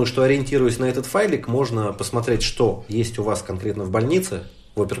я думаю, что, ориентируясь на этот файлик, можно посмотреть, что есть у вас конкретно в больнице,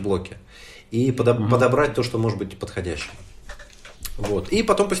 в оперблоке, и подобрать то, что может быть подходящим. Вот. И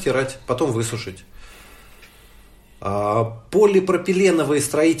потом постирать, потом высушить. Полипропиленовые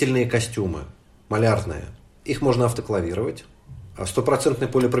строительные костюмы, малярные, их можно автоклавировать. 100%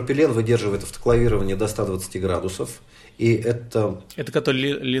 полипропилен выдерживает автоклавирование до 120 градусов. И это... Это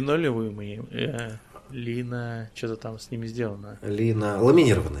которые линолеумные, что-то там с ними сделано.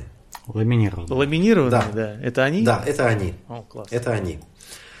 Ламинированные. Ламинированные, да. Это они? Да, это они. О, класс. Это они.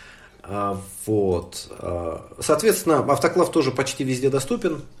 Вот. Соответственно, автоклав тоже почти везде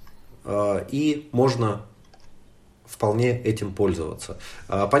доступен, и можно вполне этим пользоваться.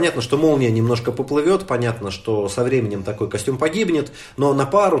 Понятно, что молния немножко поплывет, понятно, что со временем такой костюм погибнет, но на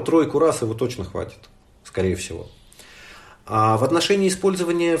пару-тройку раз его точно хватит, скорее всего. А в отношении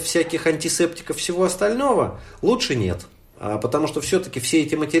использования всяких антисептиков и всего остального лучше нет. Потому что все-таки все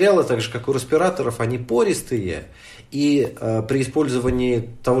эти материалы, так же как у респираторов, они пористые. И при использовании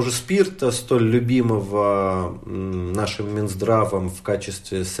того же спирта, столь любимого нашим Минздравом в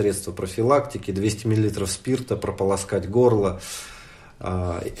качестве средства профилактики, 200 мл спирта, прополоскать горло.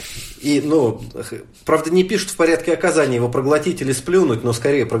 И, правда, не пишут в порядке оказания его проглотить или сплюнуть, но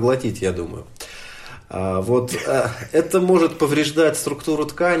скорее проглотить, я думаю. Вот это может повреждать структуру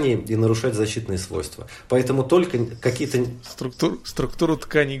ткани и нарушать защитные свойства. Поэтому только какие-то... Структуру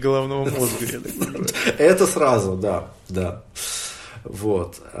тканей головного мозга, я так понимаю. Это сразу, да.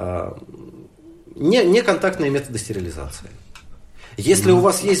 Вот. Неконтактные методы стерилизации. Если у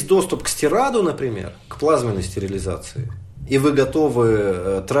вас есть доступ к стираду, например, к плазменной стерилизации, и вы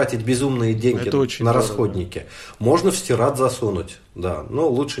готовы тратить безумные деньги на расходники, можно в стирад засунуть, да, но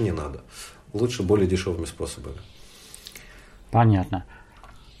лучше не надо. Лучше более дешевыми способами. Понятно.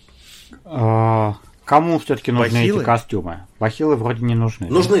 Кому все-таки нужны эти костюмы? Бахилы вроде не нужны.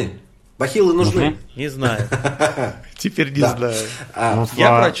 Нужны. Да? Бахилы нужны. Не знаю. Теперь не знаю.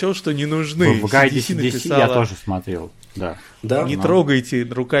 Я прочел, что не нужны. В гайде CDC я тоже смотрел. Да. Не трогайте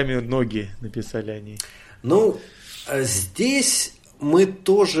руками ноги, написали они. Здесь мы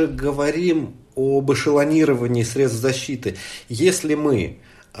тоже говорим об эшелонировании средств защиты. Если мы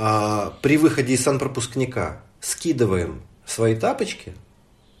при выходе из санпропускника скидываем свои тапочки,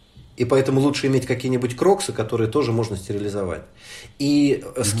 и поэтому лучше иметь какие-нибудь кроксы, которые тоже можно стерилизовать, и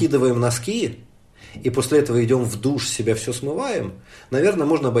скидываем носки, и после этого идем в душ, себя все смываем, наверное,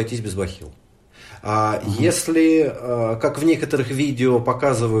 можно обойтись без бахил. Если, как в некоторых видео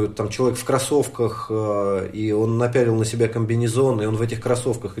показывают, там человек в кроссовках, и он напялил на себя комбинезон, и он в этих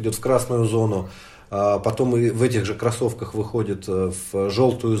кроссовках идет в красную зону, потом и в этих же кроссовках выходит в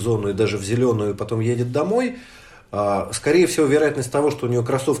желтую зону и даже в зеленую, и потом едет домой, скорее всего, вероятность того, что у нее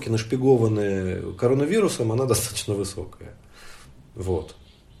кроссовки нашпигованы коронавирусом, она достаточно высокая. Вот.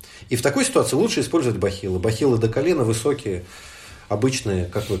 И в такой ситуации лучше использовать бахилы. Бахилы до колена высокие, обычные,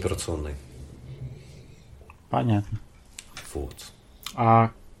 как в операционной. Понятно. Вот.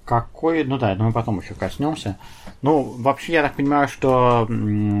 Какой, мы потом еще коснемся. Вообще, я так понимаю, что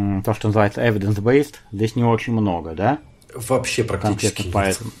то, что называется evidence-based, здесь не очень много, да? Вообще практически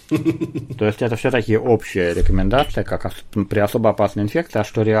нет. То есть это все такие общие рекомендации, как при особо опасной инфекции, а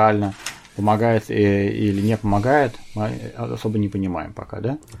что реально помогает или не помогает, мы особо не понимаем пока,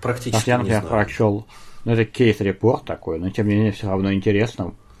 да? Практически я, например, прочел, это кейс-репорт такой, но тем не менее все равно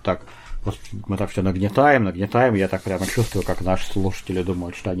интересно. Так, просто мы так все нагнетаем, я так прямо чувствую, как наши слушатели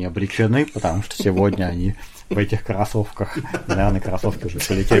думают, что они обречены, потому что сегодня они в этих кроссовках, наверное, кроссовки уже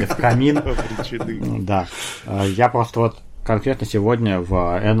полетели в камин. Да. Я просто конкретно сегодня в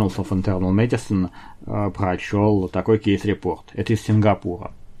Annals of Internal Medicine прочел такой кейс-репорт. Это из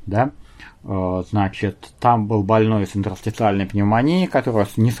Сингапура, да? Значит, там был больной с интерстициальной пневмонией, которую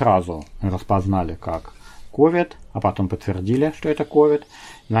не сразу распознали как COVID, а потом подтвердили, что это COVID.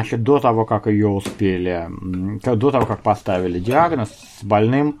 Значит, до того, как поставили диагноз, с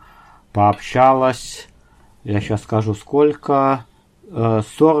больным пообщалась, я сейчас скажу сколько,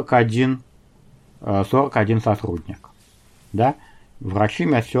 41 сотрудник, да, врачи,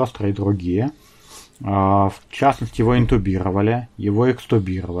 медсестры и другие. В частности, его интубировали, его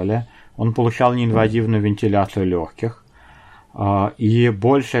экстубировали, он получал неинвазивную вентиляцию легких, и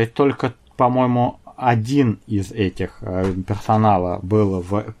больше только, по-моему, один из этих персонала был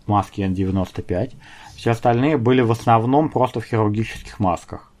в маске N95, все остальные были в основном просто в хирургических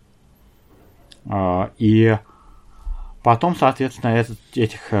масках. И потом, соответственно,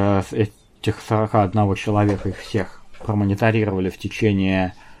 этих 41 человека, их всех промониторировали в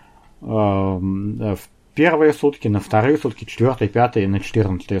течение в первые сутки, на вторые сутки, 4-е, 5-е и на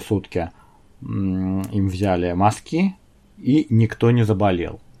 14-е сутки им взяли маски, и никто не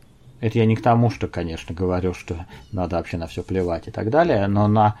заболел. Это я не к тому, что, конечно, говорю, что надо вообще на все плевать и так далее,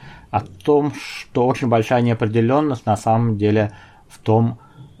 но о том, что очень большая неопределенность на самом деле в том,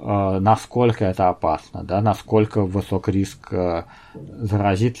 насколько это опасно, да, насколько высок риск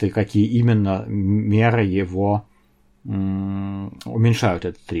заразиться и какие именно меры его уменьшают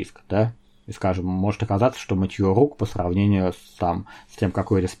этот риск, да. И, скажем, может оказаться, что мытье рук по сравнению с тем,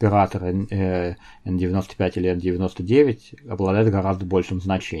 какой респиратор N95 или N99 обладает гораздо большим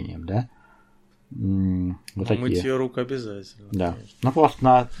значением, да. Вот такие. Мытье рук обязательно. Да. Конечно. Ну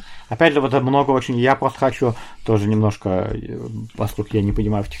просто опять же, вот это много очень. Я просто хочу тоже немножко, поскольку я не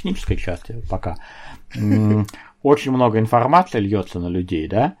понимаю в технической части пока, очень много информации льется на людей,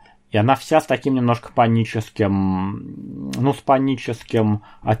 да. И она вся с таким немножко паническим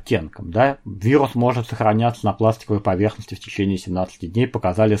оттенком, да. Вирус может сохраняться на пластиковой поверхности в течение 17 дней,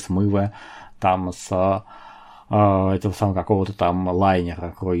 показали смывы там с этого самого какого-то там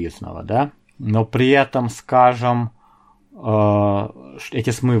лайнера круизного, да. Но при этом, скажем, эти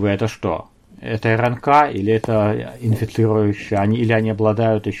смывы это что? Это РНК или это инфицирующие, или они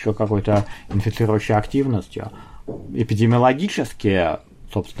обладают еще какой-то инфицирующей активностью? Эпидемиологические,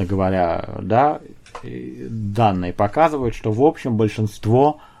 собственно говоря, да, данные показывают, что в общем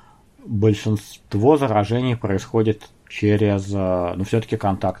большинство заражений происходит через, все-таки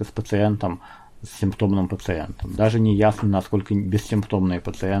контакты с пациентом, с симптомным пациентом. Даже не ясно, насколько бессимптомные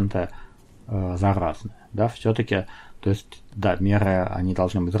пациенты заразные, да, все-таки, то есть, да, меры, они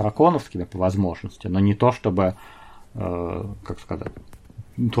должны быть драконовскими по возможности, но не то, чтобы, как сказать,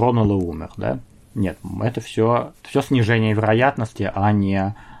 тронул и умер, да, нет, это все снижение вероятности, а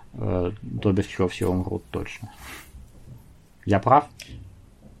не то, без чего все умрут точно. Я прав?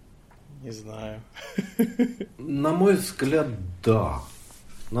 Не знаю. На мой взгляд, да.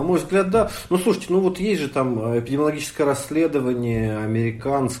 На мой взгляд, да. Ну, слушайте, вот есть же там эпидемиологическое расследование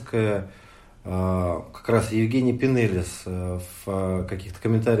американское. Как раз Евгений Пинеллис в каких-то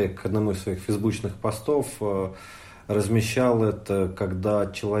комментариях к одному из своих фейсбучных постов размещал это, когда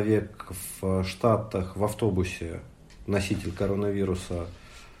человек в Штатах в автобусе, носитель коронавируса,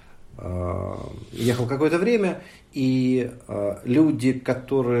 ехал какое-то время, и люди,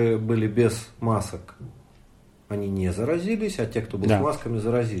 которые были без масок, они не заразились, а те, кто был с масками,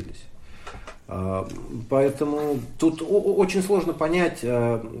 заразились. Поэтому тут очень сложно понять,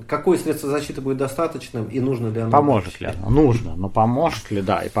 какое средство защиты будет достаточным и нужно ли оно. Поможет ли оно? Нужно, но поможет ли,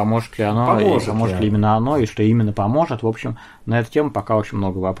 да, и поможет ли оно, и поможет ли именно оно, и что именно поможет. В общем, на эту тему пока очень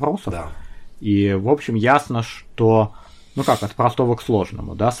много вопросов. Да. И, в общем, ясно, что, от простого к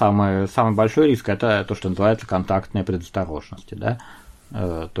сложному, да, самый большой риск – это то, что называется контактная предосторожность, да,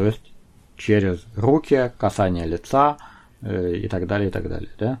 то есть через руки, касание лица и так далее,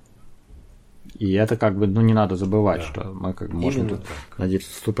 да. И это не надо забывать, что мы можем тут надеть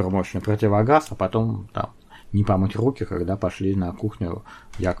супермощный противогаз, а потом не помыть руки, когда пошли на кухню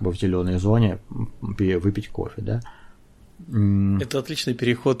якобы в зеленой зоне выпить кофе, да? Это отличный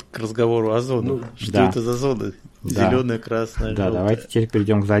переход к разговору о зонах. Что это за зоны? Зеленая, красная, желтая. Да, давайте теперь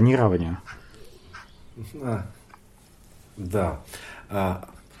перейдем к зонированию.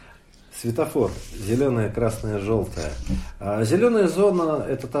 Светофор. Зеленая, красная, желтая. Зеленая зона –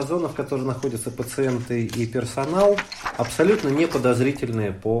 это та зона, в которой находятся пациенты и персонал, абсолютно не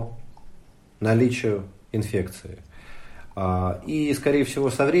подозрительные по наличию инфекции. И, скорее всего,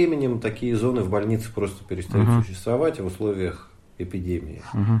 со временем такие зоны в больнице просто перестают существовать в условиях эпидемии,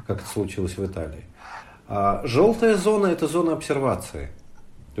 как это случилось в Италии. Желтая зона – это зона обсервации.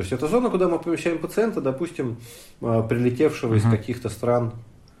 То есть это зона, куда мы помещаем пациента, допустим, прилетевшего из каких-то стран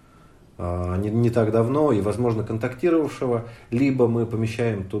не так давно и, возможно, контактировавшего, либо мы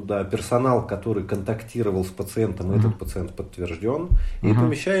помещаем туда персонал, который контактировал с пациентом, и этот пациент подтвержден, и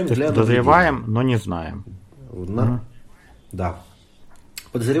помещаем для наблюдения. Подозреваем, но не знаем. Да.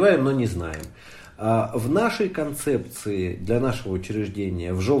 Подозреваем, но не знаем. В нашей концепции для нашего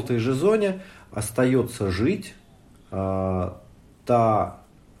учреждения в желтой же зоне остается жить та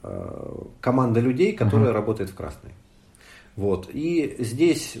команда людей, которая работает в красной. И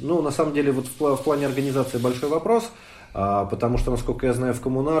здесь, на самом деле, в плане организации большой вопрос, потому что, насколько я знаю, в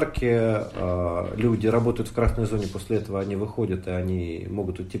коммунарке люди работают в красной зоне, после этого они выходят и они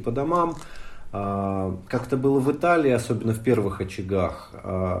могут уйти по домам. Как-то было в Италии, особенно в первых очагах,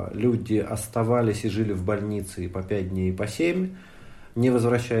 люди оставались и жили в больнице и по 5 дней, и по 7, не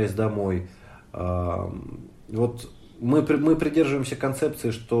возвращаясь домой. Мы придерживаемся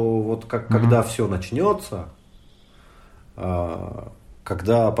концепции, что когда все начнется,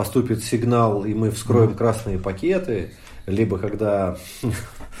 когда поступит сигнал и мы вскроем красные пакеты, либо когда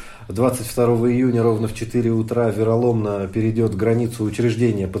 22 июня ровно в 4 утра вероломно перейдет границу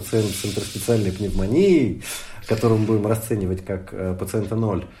учреждения пациент с интерстициальной пневмонией, которого мы будем расценивать как пациента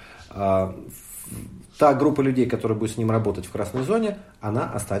 0, та группа людей, которая будет с ним работать в красной зоне,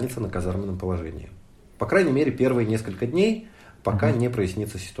 она останется на казарменном положении. По крайней мере, первые несколько дней, пока не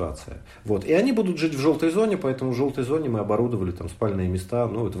прояснится ситуация. Вот. И они будут жить в желтой зоне, поэтому в желтой зоне мы оборудовали там спальные места,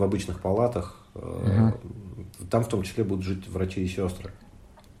 ну, это в обычных палатах. Там в том числе будут жить врачи и сестры.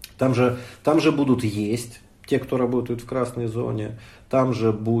 Там же будут есть те, кто работают в красной зоне. Там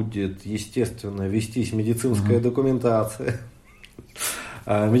же будет, естественно, вестись медицинская документация.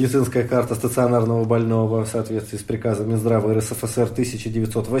 Медицинская карта стационарного больного в соответствии с приказом Минздрава РСФСР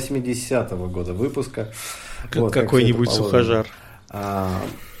 1980 года выпуска. Вот, какой-нибудь сухожар.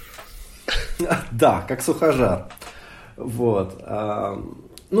 Да, как сухожар. Вот.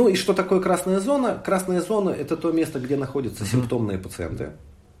 Ну и что такое красная зона? Красная зона – это то место, где находятся симптомные пациенты.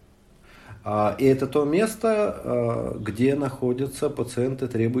 И это то место, где находятся пациенты,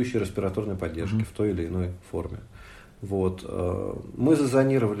 требующие респираторной поддержки в той или иной форме. Вот. Мы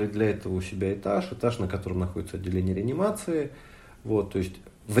зазонировали для этого у себя этаж, на котором находится отделение реанимации. Вот. То есть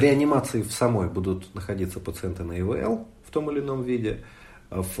в реанимации в самой будут находиться пациенты на ИВЛ в том или ином виде.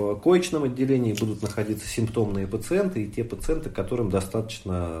 В коечном отделении будут находиться симптомные пациенты и те пациенты, которым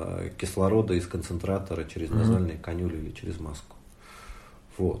достаточно кислорода из концентратора через назальные канюли или через маску.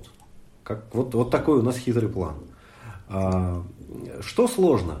 Вот. Вот такой у нас хитрый план. Что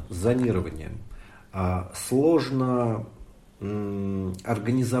сложно с зонированием? Сложно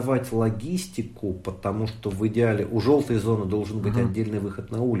организовать логистику, потому что в идеале у желтой зоны должен быть отдельный выход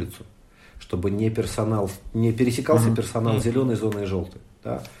на улицу, чтобы не пересекался персонал зеленой зоны и желтой.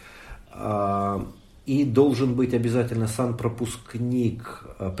 Да? И должен быть обязательно санпропускник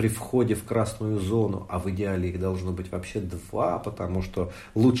при входе в красную зону, а в идеале их должно быть вообще 2, потому что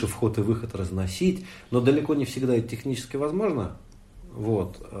лучше вход и выход разносить, но далеко не всегда это технически возможно.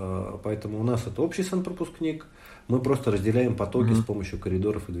 Вот. Поэтому у нас это общий санпропускник, мы просто разделяем потоки с помощью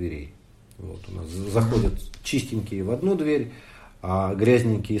коридоров и дверей. Вот. У нас заходят чистенькие в одну дверь, а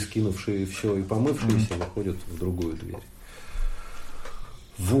грязненькие, скинувшие все и помывшиеся, выходят в другую дверь.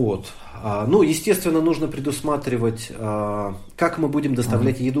 Вот. Ну, естественно, нужно предусматривать, как мы будем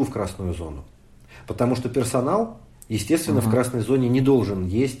доставлять еду в красную зону. Потому что персонал, естественно, в красной зоне не должен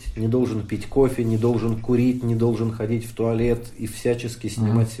есть, не должен пить кофе, не должен курить, не должен ходить в туалет и всячески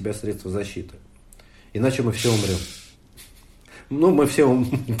снимать с себя средства защиты. Иначе мы все умрем. Ну, мы все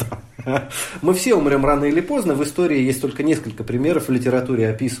умрем рано или поздно. В истории есть только несколько примеров в литературе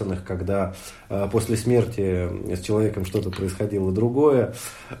описанных, когда после смерти с человеком что-то происходило другое.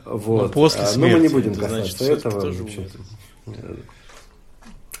 Вот. Но мы не будем касаться этого.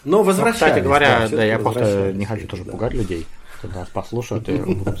 Но возвращаясь. Кстати говоря, да, я просто не хочу тоже пугать людей, кто нас послушают и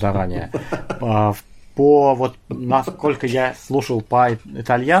будут заранее. Насколько я слушал по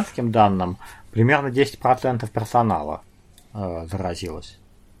итальянским данным, примерно 10% персонала заразилась.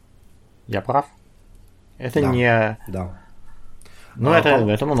 Я прав? Это не... Да. Ну,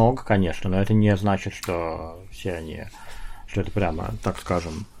 это много, конечно, но это не значит, что все они... Что это прямо, так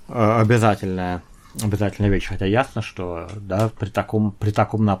скажем, обязательная вещь. Хотя ясно, что да, при таком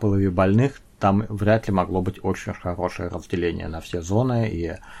наплыве больных там вряд ли могло быть очень хорошее разделение на все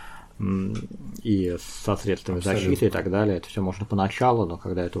зоны и со средствами защиты и так далее. Это все можно поначалу, но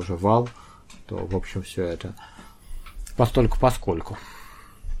когда это уже вал, то, в общем, все это постольку-поскольку.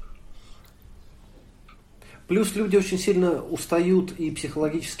 Плюс люди очень сильно устают и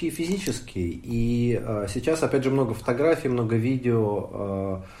психологически, и физически. И сейчас, опять же, много фотографий, много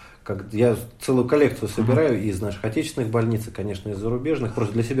видео. Я целую коллекцию собираю из наших отечественных больниц, и, конечно, из зарубежных,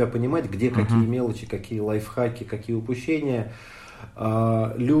 просто для себя понимать, где какие мелочи, какие лайфхаки, какие упущения.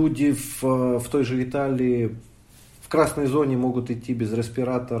 Люди в той же Италии в красной зоне могут идти без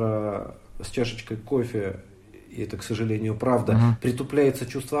респиратора с чашечкой кофе, и это, к сожалению, правда. Притупляется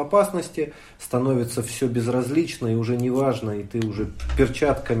чувство опасности, становится все безразлично и уже не важно, и ты уже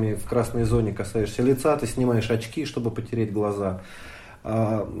перчатками в красной зоне касаешься лица, ты снимаешь очки, чтобы потереть глаза.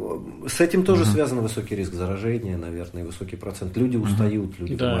 С этим тоже связан высокий риск заражения, наверное, и высокий процент. Люди устают,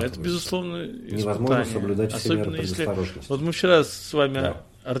 люди да, это безусловно невозможно соблюдать все меры предосторожности. Вот мы вчера с вами,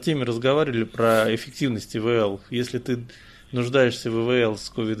 Артемий, разговаривали про эффективность ИВЛ. Если ты нуждаешься в ИВЛ с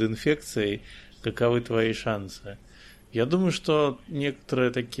ковид-инфекцией, каковы твои шансы? Я думаю, что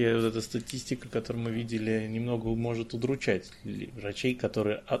некоторые такие, вот эта статистика, которую мы видели, немного может удручать врачей,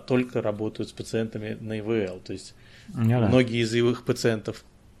 которые только работают с пациентами на ИВЛ. То есть многие из их пациентов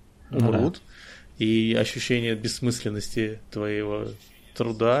умрут, и ощущение бессмысленности твоего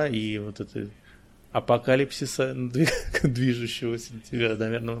труда и вот это апокалипсиса движущегося тебя,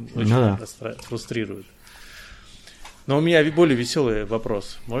 наверное, очень фрустрирует. Но у меня более веселый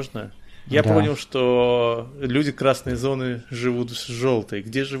вопрос. Можно? Я понял, что люди красной зоны живут в желтой.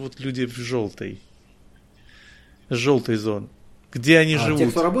 Где живут люди в желтой? с желтой зоны? Где они живут? Те,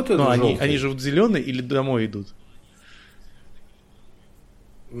 кто работают в желтой? Они живут в зеленой или домой идут?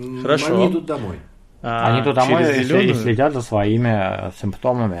 Хорошо. Они идут домой. Они идут домой и следят за своими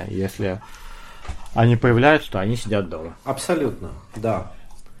симптомами. Если они появляются, то они сидят дома. Абсолютно, да.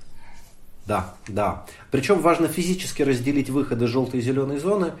 Да. Причем важно физически разделить выходы желтой и зеленой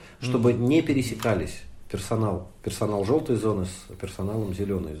зоны, чтобы не пересекались персонал желтой зоны с персоналом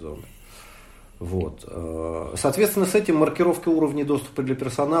зеленой зоны. Вот. Соответственно, с этим маркировка уровней доступа для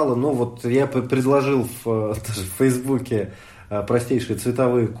персонала. Ну, вот я предложил в Фейсбуке простейшие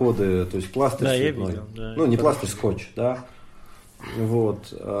цветовые коды, то есть пластырь цветной. Видел, да, ну, не пластырь, скотч, да.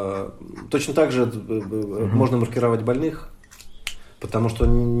 Вот. Точно так же можно маркировать больных, потому что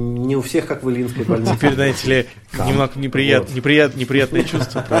не у всех, как в Ильинской больнице. Теперь, знаете ли, немного неприятное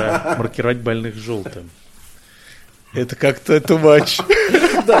чувство про маркировать больных желтым. Это как-то too much.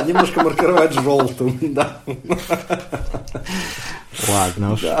 Да, немножко маркировать желтым, да.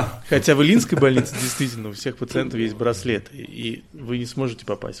 Ладно уж. Хотя в Ильинской больнице действительно у всех пациентов есть браслеты, и вы не сможете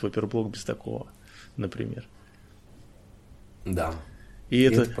попасть в оперблок без такого, например. Да. И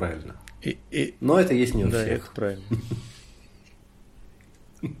это правильно. Но это есть не у всех. Да, это правильно.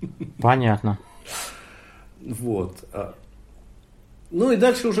 Понятно. Вот. Ну и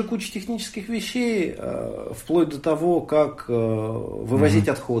дальше уже куча технических вещей, вплоть до того, как вывозить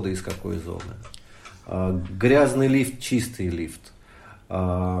отходы из какой зоны. Грязный лифт, чистый лифт.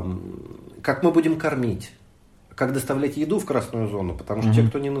 Как мы будем кормить. Как доставлять еду в красную зону. Потому что те,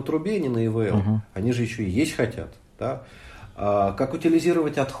 кто не на трубе, не на ИВЛ, они же еще и есть хотят. Да? Как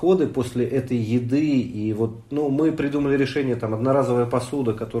утилизировать отходы после этой еды. И вот, мы придумали решение, там, одноразовая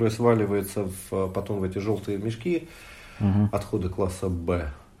посуда, которая сваливается потом в эти желтые мешки. Отходы класса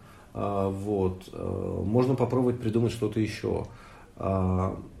Б. Вот. Можно попробовать придумать что-то еще.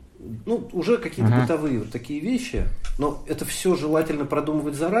 Уже какие-то бытовые вот такие вещи. Но это все желательно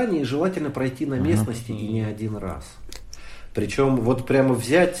продумывать заранее и желательно пройти на местности и не один раз. Причем вот прямо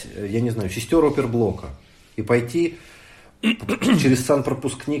взять, я не знаю, сестер оперблока и пойти через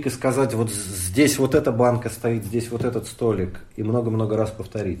санпропускник и сказать, вот здесь вот эта банка стоит, здесь вот этот столик, и много-много раз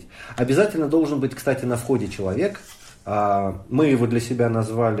повторить. Обязательно должен быть, кстати, на входе человек. Мы его для себя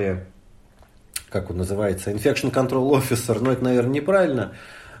назвали, как он называется, Infection Control Officer, но это, наверное, неправильно.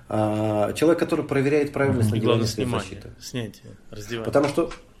 Человек, который проверяет правильность надевания защиты. Снятие, раздевание. Потому что,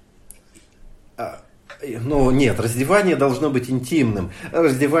 нет, раздевание должно быть интимным. Но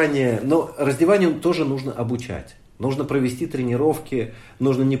раздеванию тоже нужно обучать. Нужно провести тренировки,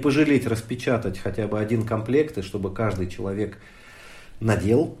 нужно не пожалеть распечатать хотя бы один комплект, и чтобы каждый человек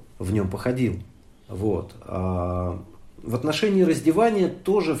надел, в нем походил. Вот. В отношении раздевания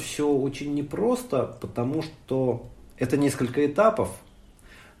тоже все очень непросто, потому что это несколько этапов.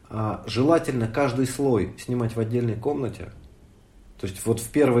 Желательно каждый слой снимать в отдельной комнате. То есть вот в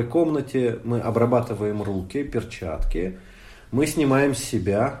первой комнате мы обрабатываем руки, перчатки, мы снимаем с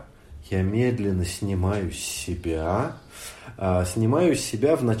себя. Я медленно снимаю с себя. Снимаю с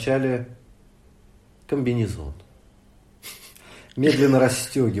себя вначале комбинезон. Медленно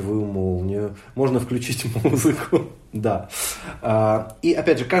расстегиваю молнию. Можно включить музыку. Да. И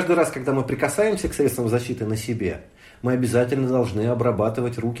опять же, каждый раз, когда мы прикасаемся к средствам защиты на себе, мы обязательно должны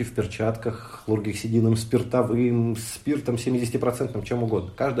обрабатывать руки в перчатках хлоргексидином спиртовым, спиртом 70%, чем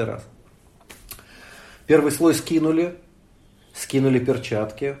угодно. Каждый раз. Первый слой скинули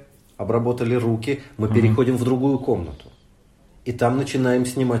перчатки, обработали руки, мы переходим в другую комнату. И там начинаем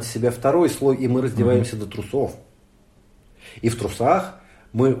снимать с себя второй слой, и мы раздеваемся до трусов. И в трусах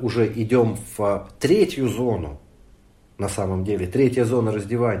мы уже идем в третью зону, на самом деле, третья зона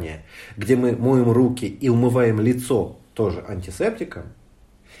раздевания, где мы моем руки и умываем лицо тоже антисептиком.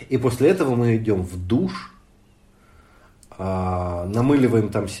 И после этого мы идем в душ, намыливаем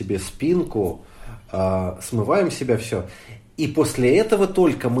там себе спинку, смываем себя все. И после этого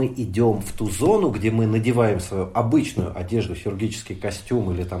только мы идем в ту зону, где мы надеваем свою обычную одежду, хирургический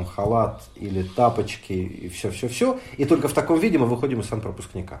костюм, или там халат, или тапочки, и все-все-все. И только в таком виде мы выходим из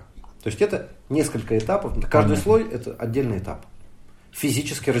санпропускника. То есть это несколько этапов. Каждый слой – это отдельный этап,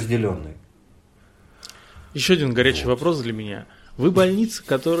 физически разделенный. Еще один горячий вопрос для меня. Вы больница,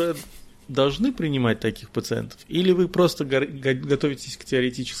 которая должны принимать таких пациентов, или вы просто готовитесь к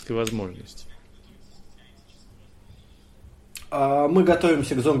теоретической возможности? Мы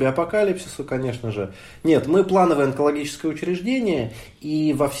готовимся к зомби-апокалипсису, конечно же. Нет, мы плановое онкологическое учреждение,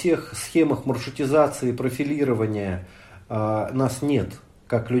 и во всех схемах маршрутизации и профилирования нас нет,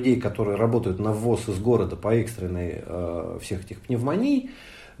 как людей, которые работают на ввоз из города по экстренной всех этих пневмоний.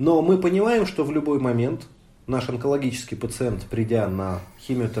 Но мы понимаем, что в любой момент наш онкологический пациент, придя на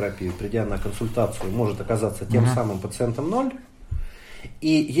химиотерапию, придя на консультацию, может оказаться тем самым пациентом 0. И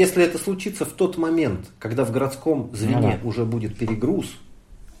если это случится в тот момент, когда в городском звене уже будет перегруз,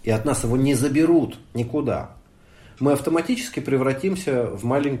 и от нас его не заберут никуда, мы автоматически превратимся в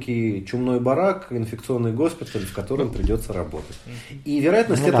маленький чумной барак, инфекционный госпиталь, в котором придется работать. И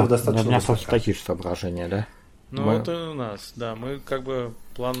вероятность этого достаточно высока. У меня такие же соображения, да? Это у нас, да. Мы как бы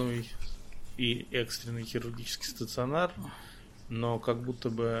плановый и экстренный хирургический стационар, но как будто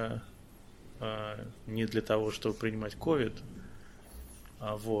бы не для того, чтобы принимать ковид,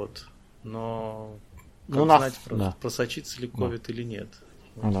 но как знать, просочится ли ковид или нет.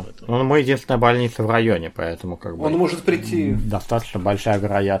 Мы единственная больница в районе, поэтому он может прийти. Достаточно большая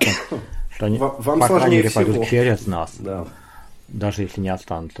вероятность, что они, вам по крайней мере, всего. пойдут через нас. Да. Даже если не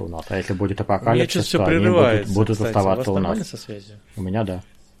останутся у нас. А если будет апокалипсис, то они будут оставаться у нас. Со связью? У меня да.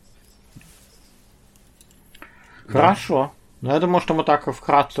 Хорошо. Я думаю, что мы так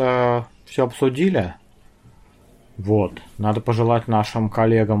вкратце все обсудили. Надо пожелать нашим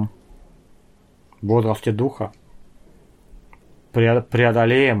коллегам бодрости духа.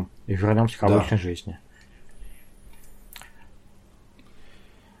 Преодолеем и вернемся к обычной жизни.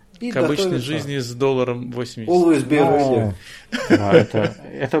 К обычной жизни с $1.80. Always be ready.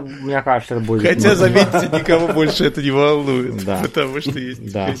 Это, мне кажется, это будет... Хотя, заметьте, никого больше это не волнует, потому что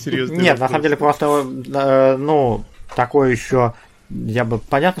есть серьезный Нет, на самом деле, просто, такое еще...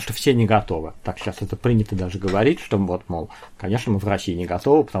 Понятно, что все не готовы. Так сейчас это принято даже говорить, что мол, конечно, мы в России не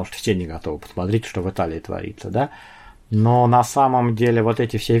готовы, потому что все не готовы. Посмотрите, что в Италии творится, да? Но на самом деле вот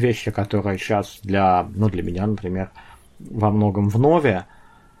эти все вещи, которые сейчас для меня, например, во многом вновь, я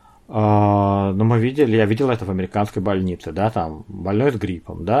видел это в американской больнице, да, там больной с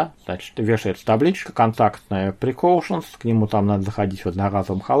гриппом, да, значит, вешается табличка, контактная precautions, к нему там надо заходить в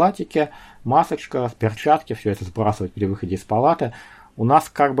одноразовом халатике, масочка, перчатки, все это сбрасывать при выходе из палаты. У нас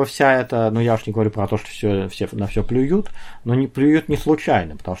как бы вся эта, я уж не говорю про то, что все на все плюют, но не плюют не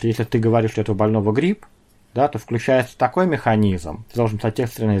случайно, потому что если ты говоришь, что это у больного грипп, да, то включается такой механизм, ты должен писать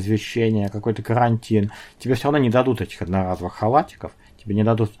экстренное извещение, какой-то карантин, тебе все равно не дадут этих одноразовых халатиков, тебе не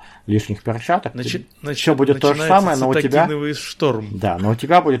дадут лишних перчаток, все будет то же самое, но у тебя... шторм. Да, но у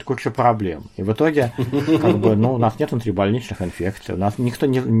тебя будет куча проблем. И в итоге, у нас нет внутрибольничных инфекций, у нас никто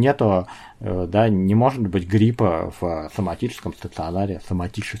не может быть гриппа в соматическом стационаре,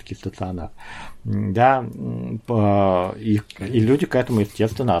 соматический стационар. Да, и люди к этому,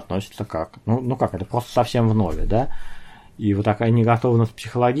 естественно, относятся как, это просто совсем вновь, да. И вот такая неготовность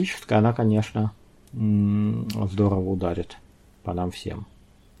психологическая, она, конечно, здорово ударит по нам всем.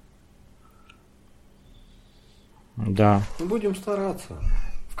 Да. Будем стараться.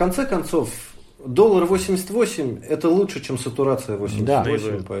 В конце концов, $1.88 это лучше, чем сатурация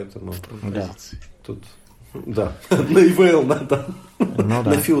 88, поэтому тут на ИВЛ надо.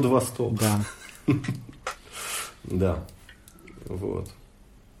 На ФИУ 200. Да. Да.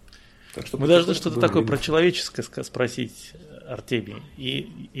 Так что мы должны что-то такое про человеческое спросить, Артемий.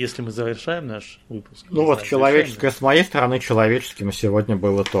 И если мы завершаем наш выпуск... человеческое с моей стороны, человеческим сегодня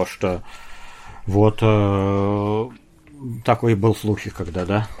было то, что такой был случай,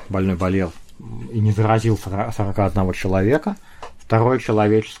 когда, больной болел и не заразил 41 человека. Второе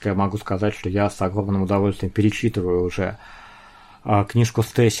человеческое, могу сказать, что я с огромным удовольствием перечитываю уже книжку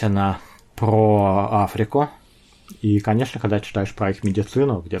Стессена про Африку. И, конечно, когда читаешь про их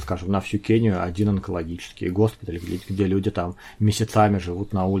медицину, где, скажем, на всю Кению один онкологический госпиталь, где люди там месяцами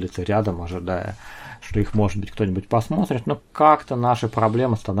живут на улице рядом, ожидая, что их, может быть, кто-нибудь посмотрит, но как-то наши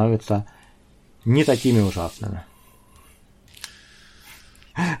проблемы становятся не такими ужасными.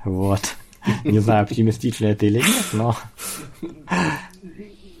 Не знаю, оптимистично это или нет, но...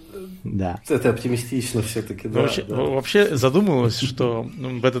 Да. Это оптимистично все-таки, да. Вообще задумывалось, что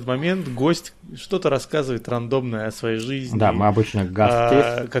в этот момент гость что-то рассказывает рандомное о своей жизни. Да, мы обычно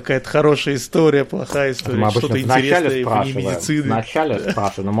какая-то хорошая история, плохая история, что-то интересное вне медицины. Вначале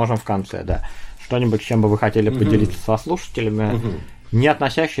спрашиваем, но можем в конце, да. Что-нибудь, чем бы вы хотели поделиться со слушателями, не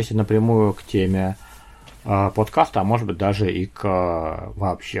относящееся напрямую к теме подкаста, а может быть даже и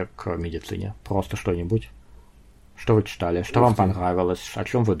вообще к медицине. Просто что-нибудь. Что вы читали, что вам понравилось, о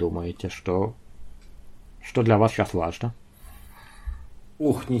чем вы думаете, что для вас сейчас важно?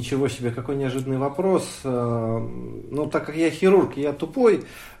 Ничего себе, какой неожиданный вопрос. Так как я хирург, я тупой,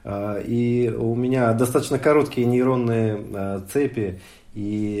 и у меня достаточно короткие нейронные цепи,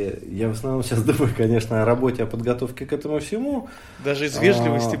 и я в основном сейчас думаю, конечно, о работе, о подготовке к этому всему. Даже из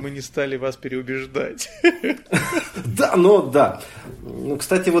вежливости мы не стали вас переубеждать. Да.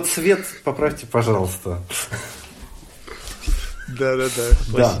 Кстати, свет поправьте, пожалуйста. Да.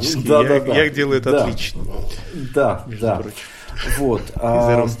 Я делаю это отлично. Да. Вот.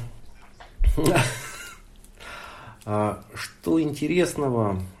 Что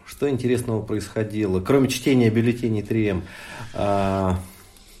интересного происходило, кроме чтения бюллетеней 3М?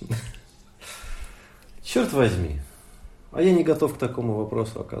 Черт возьми, а я не готов к такому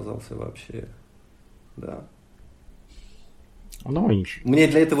вопросу оказался вообще. Да. Мне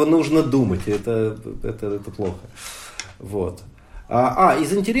для этого нужно думать, это плохо. Вот.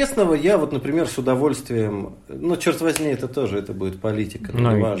 Из интересного я вот, например, с удовольствием, черт возьми, это будет политика,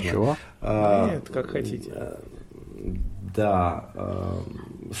 не важно. Ничего. Нет, как хотите. Да.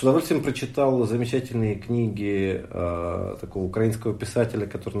 С удовольствием прочитал замечательные книги такого украинского писателя,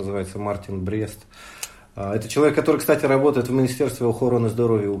 который называется Мартин Брест. Это человек, который, кстати, работает в Министерстве охраны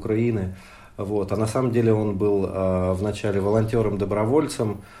здоровья Украины. Вот. А на самом деле он был вначале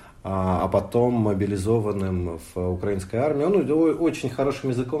волонтером-добровольцем, а потом мобилизованным в украинской армии. Он очень хорошим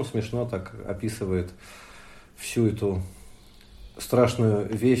языком, смешно так описывает всю эту страшную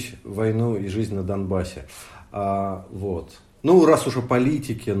вещь, войну и жизнь на Донбассе. Вот. Раз уж о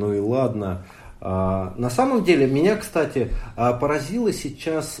политике, и ладно. На самом деле, меня, кстати, поразило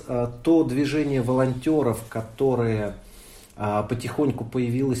сейчас то движение волонтеров, которое потихоньку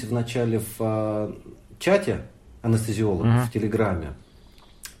появилось вначале в чате анестезиологов в Телеграме.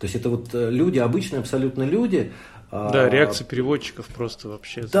 То есть это вот люди, обычные абсолютно люди. Да, реакция переводчиков просто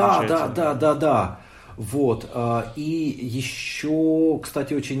вообще замечательная. Да. Вот. И еще,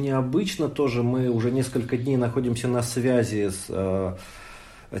 кстати, очень необычно тоже, мы уже несколько дней находимся на связи с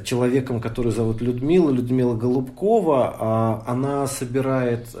человеком, который зовут Людмила Голубкова. Она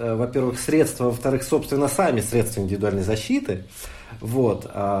собирает, во-первых, средства, во-вторых, собственно, сами средства индивидуальной защиты. Вот.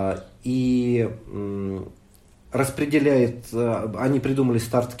 И распределяет, они придумали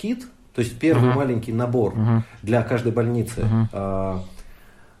старт-кит, то есть первый маленький набор для каждой больницы.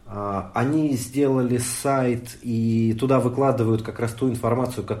 Они сделали сайт и туда выкладывают как раз ту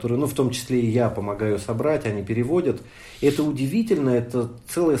информацию, которую, в том числе и я помогаю собрать, они переводят. Это удивительно, это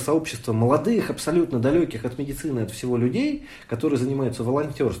целое сообщество молодых, абсолютно далеких от медицины, от всего людей, которые занимаются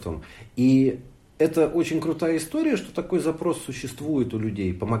волонтерством. И это очень крутая история, что такой запрос существует у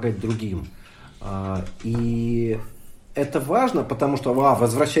людей, помогать другим. И это важно, потому что,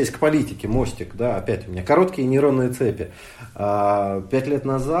 возвращаясь к политике, мостик, да, опять у меня короткие нейронные цепи. 5 лет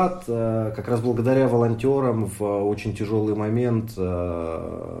назад, как раз благодаря волонтерам, в очень тяжелый момент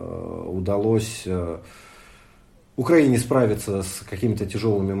удалось Украине справиться с какими-то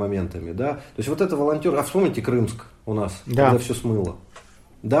тяжелыми моментами, да. То есть вот это волонтер, вспомните Крымск у нас, когда все смыло,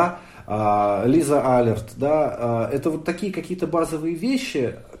 да. Лиза Алерт, да, это вот такие какие-то базовые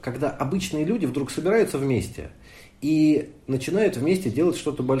вещи, когда обычные люди вдруг собираются вместе и начинают вместе делать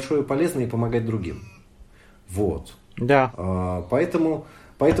что-то большое, полезное и помогать другим. Вот. Да. Поэтому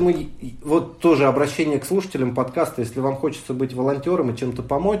вот тоже обращение к слушателям подкаста, если вам хочется быть волонтером и чем-то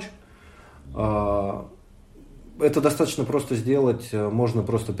помочь, это достаточно просто сделать, можно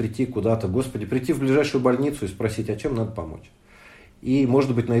просто прийти куда-то, прийти в ближайшую больницу и спросить, а чем надо помочь. И,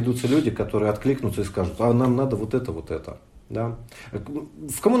 может быть, найдутся люди, которые откликнутся и скажут, нам надо вот это. Да.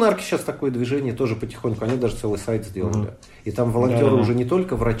 В коммунарке сейчас такое движение тоже потихоньку, они даже целый сайт сделали. И там волонтеры уже не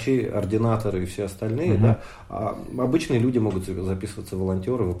только врачи, ординаторы и все остальные, да, а обычные люди могут записываться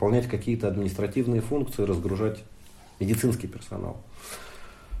волонтеры, выполнять какие-то административные функции, разгружать медицинский персонал.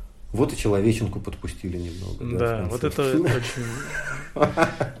 Вот и человеченку подпустили немного. Да, вот это очень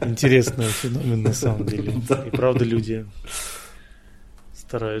интересный феномен на самом деле. И правда люди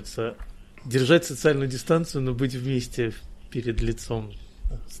стараются держать социальную дистанцию, но быть вместе перед лицом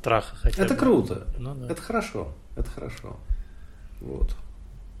страха хотя бы. Это круто. Это хорошо. Вот.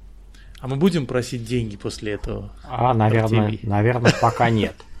 А мы будем просить деньги после этого? Наверное, пока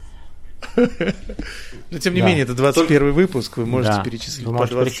нет. Но тем не менее, это 21 выпуск, вы можете перечислить по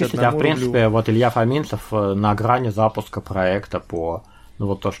 21 в принципе, вот Илья Фоминцев на грани запуска проекта по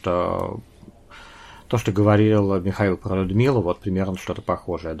то, что говорил Михаил про Людмилу, вот примерно что-то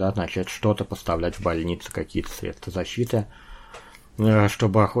похожее, да, начать что-то поставлять в больницы, какие-то средства защиты,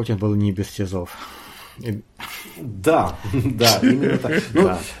 чтобы Охотин был не без СИЗов. Да, именно так.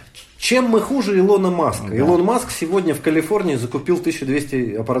 Чем мы хуже Илона Маска? Да. Илон Маск сегодня в Калифорнии закупил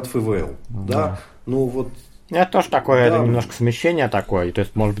 1200 аппаратов ИВЛ. Да. Это тоже такое, это немножко смещение такое. То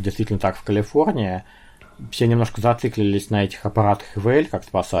есть, может быть, действительно так в Калифорнии. Все немножко зациклились на этих аппаратах ИВЛ, как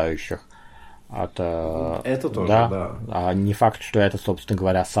спасающих. Это тоже, да. А не факт, что это, собственно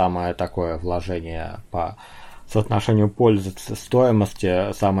говоря, самое такое вложение по соотношению пользы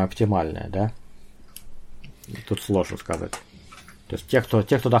стоимости самое оптимальное, да? Тут сложно сказать. То есть те,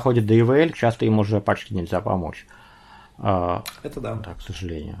 кто доходит до ИВЛ, часто им уже почти нельзя помочь. Это да. Да, к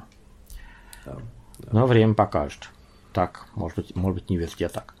сожалению. Да. Но время покажет. Так, может быть, не везде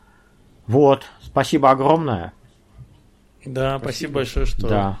так. Вот, спасибо огромное. Да, спасибо большое,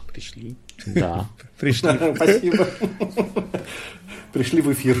 что пришли. Да. Пришли. Спасибо. Пришли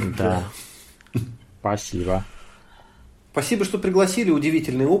в эфир. Да. Спасибо. Спасибо, что пригласили.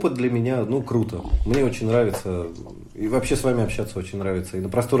 Удивительный опыт для меня. Ну, круто. Мне очень нравится. И вообще с вами общаться очень нравится. И на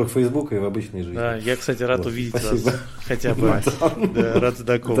просторах Фейсбука, и в обычной жизни. Да, я, кстати, рад увидеть вас. Хотя бы. Рад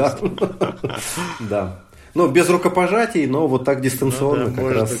знакомству. Да. Ну, без рукопожатий, но вот так дистанционно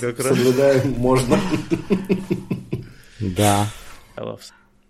как раз соблюдаем можно. Да. I love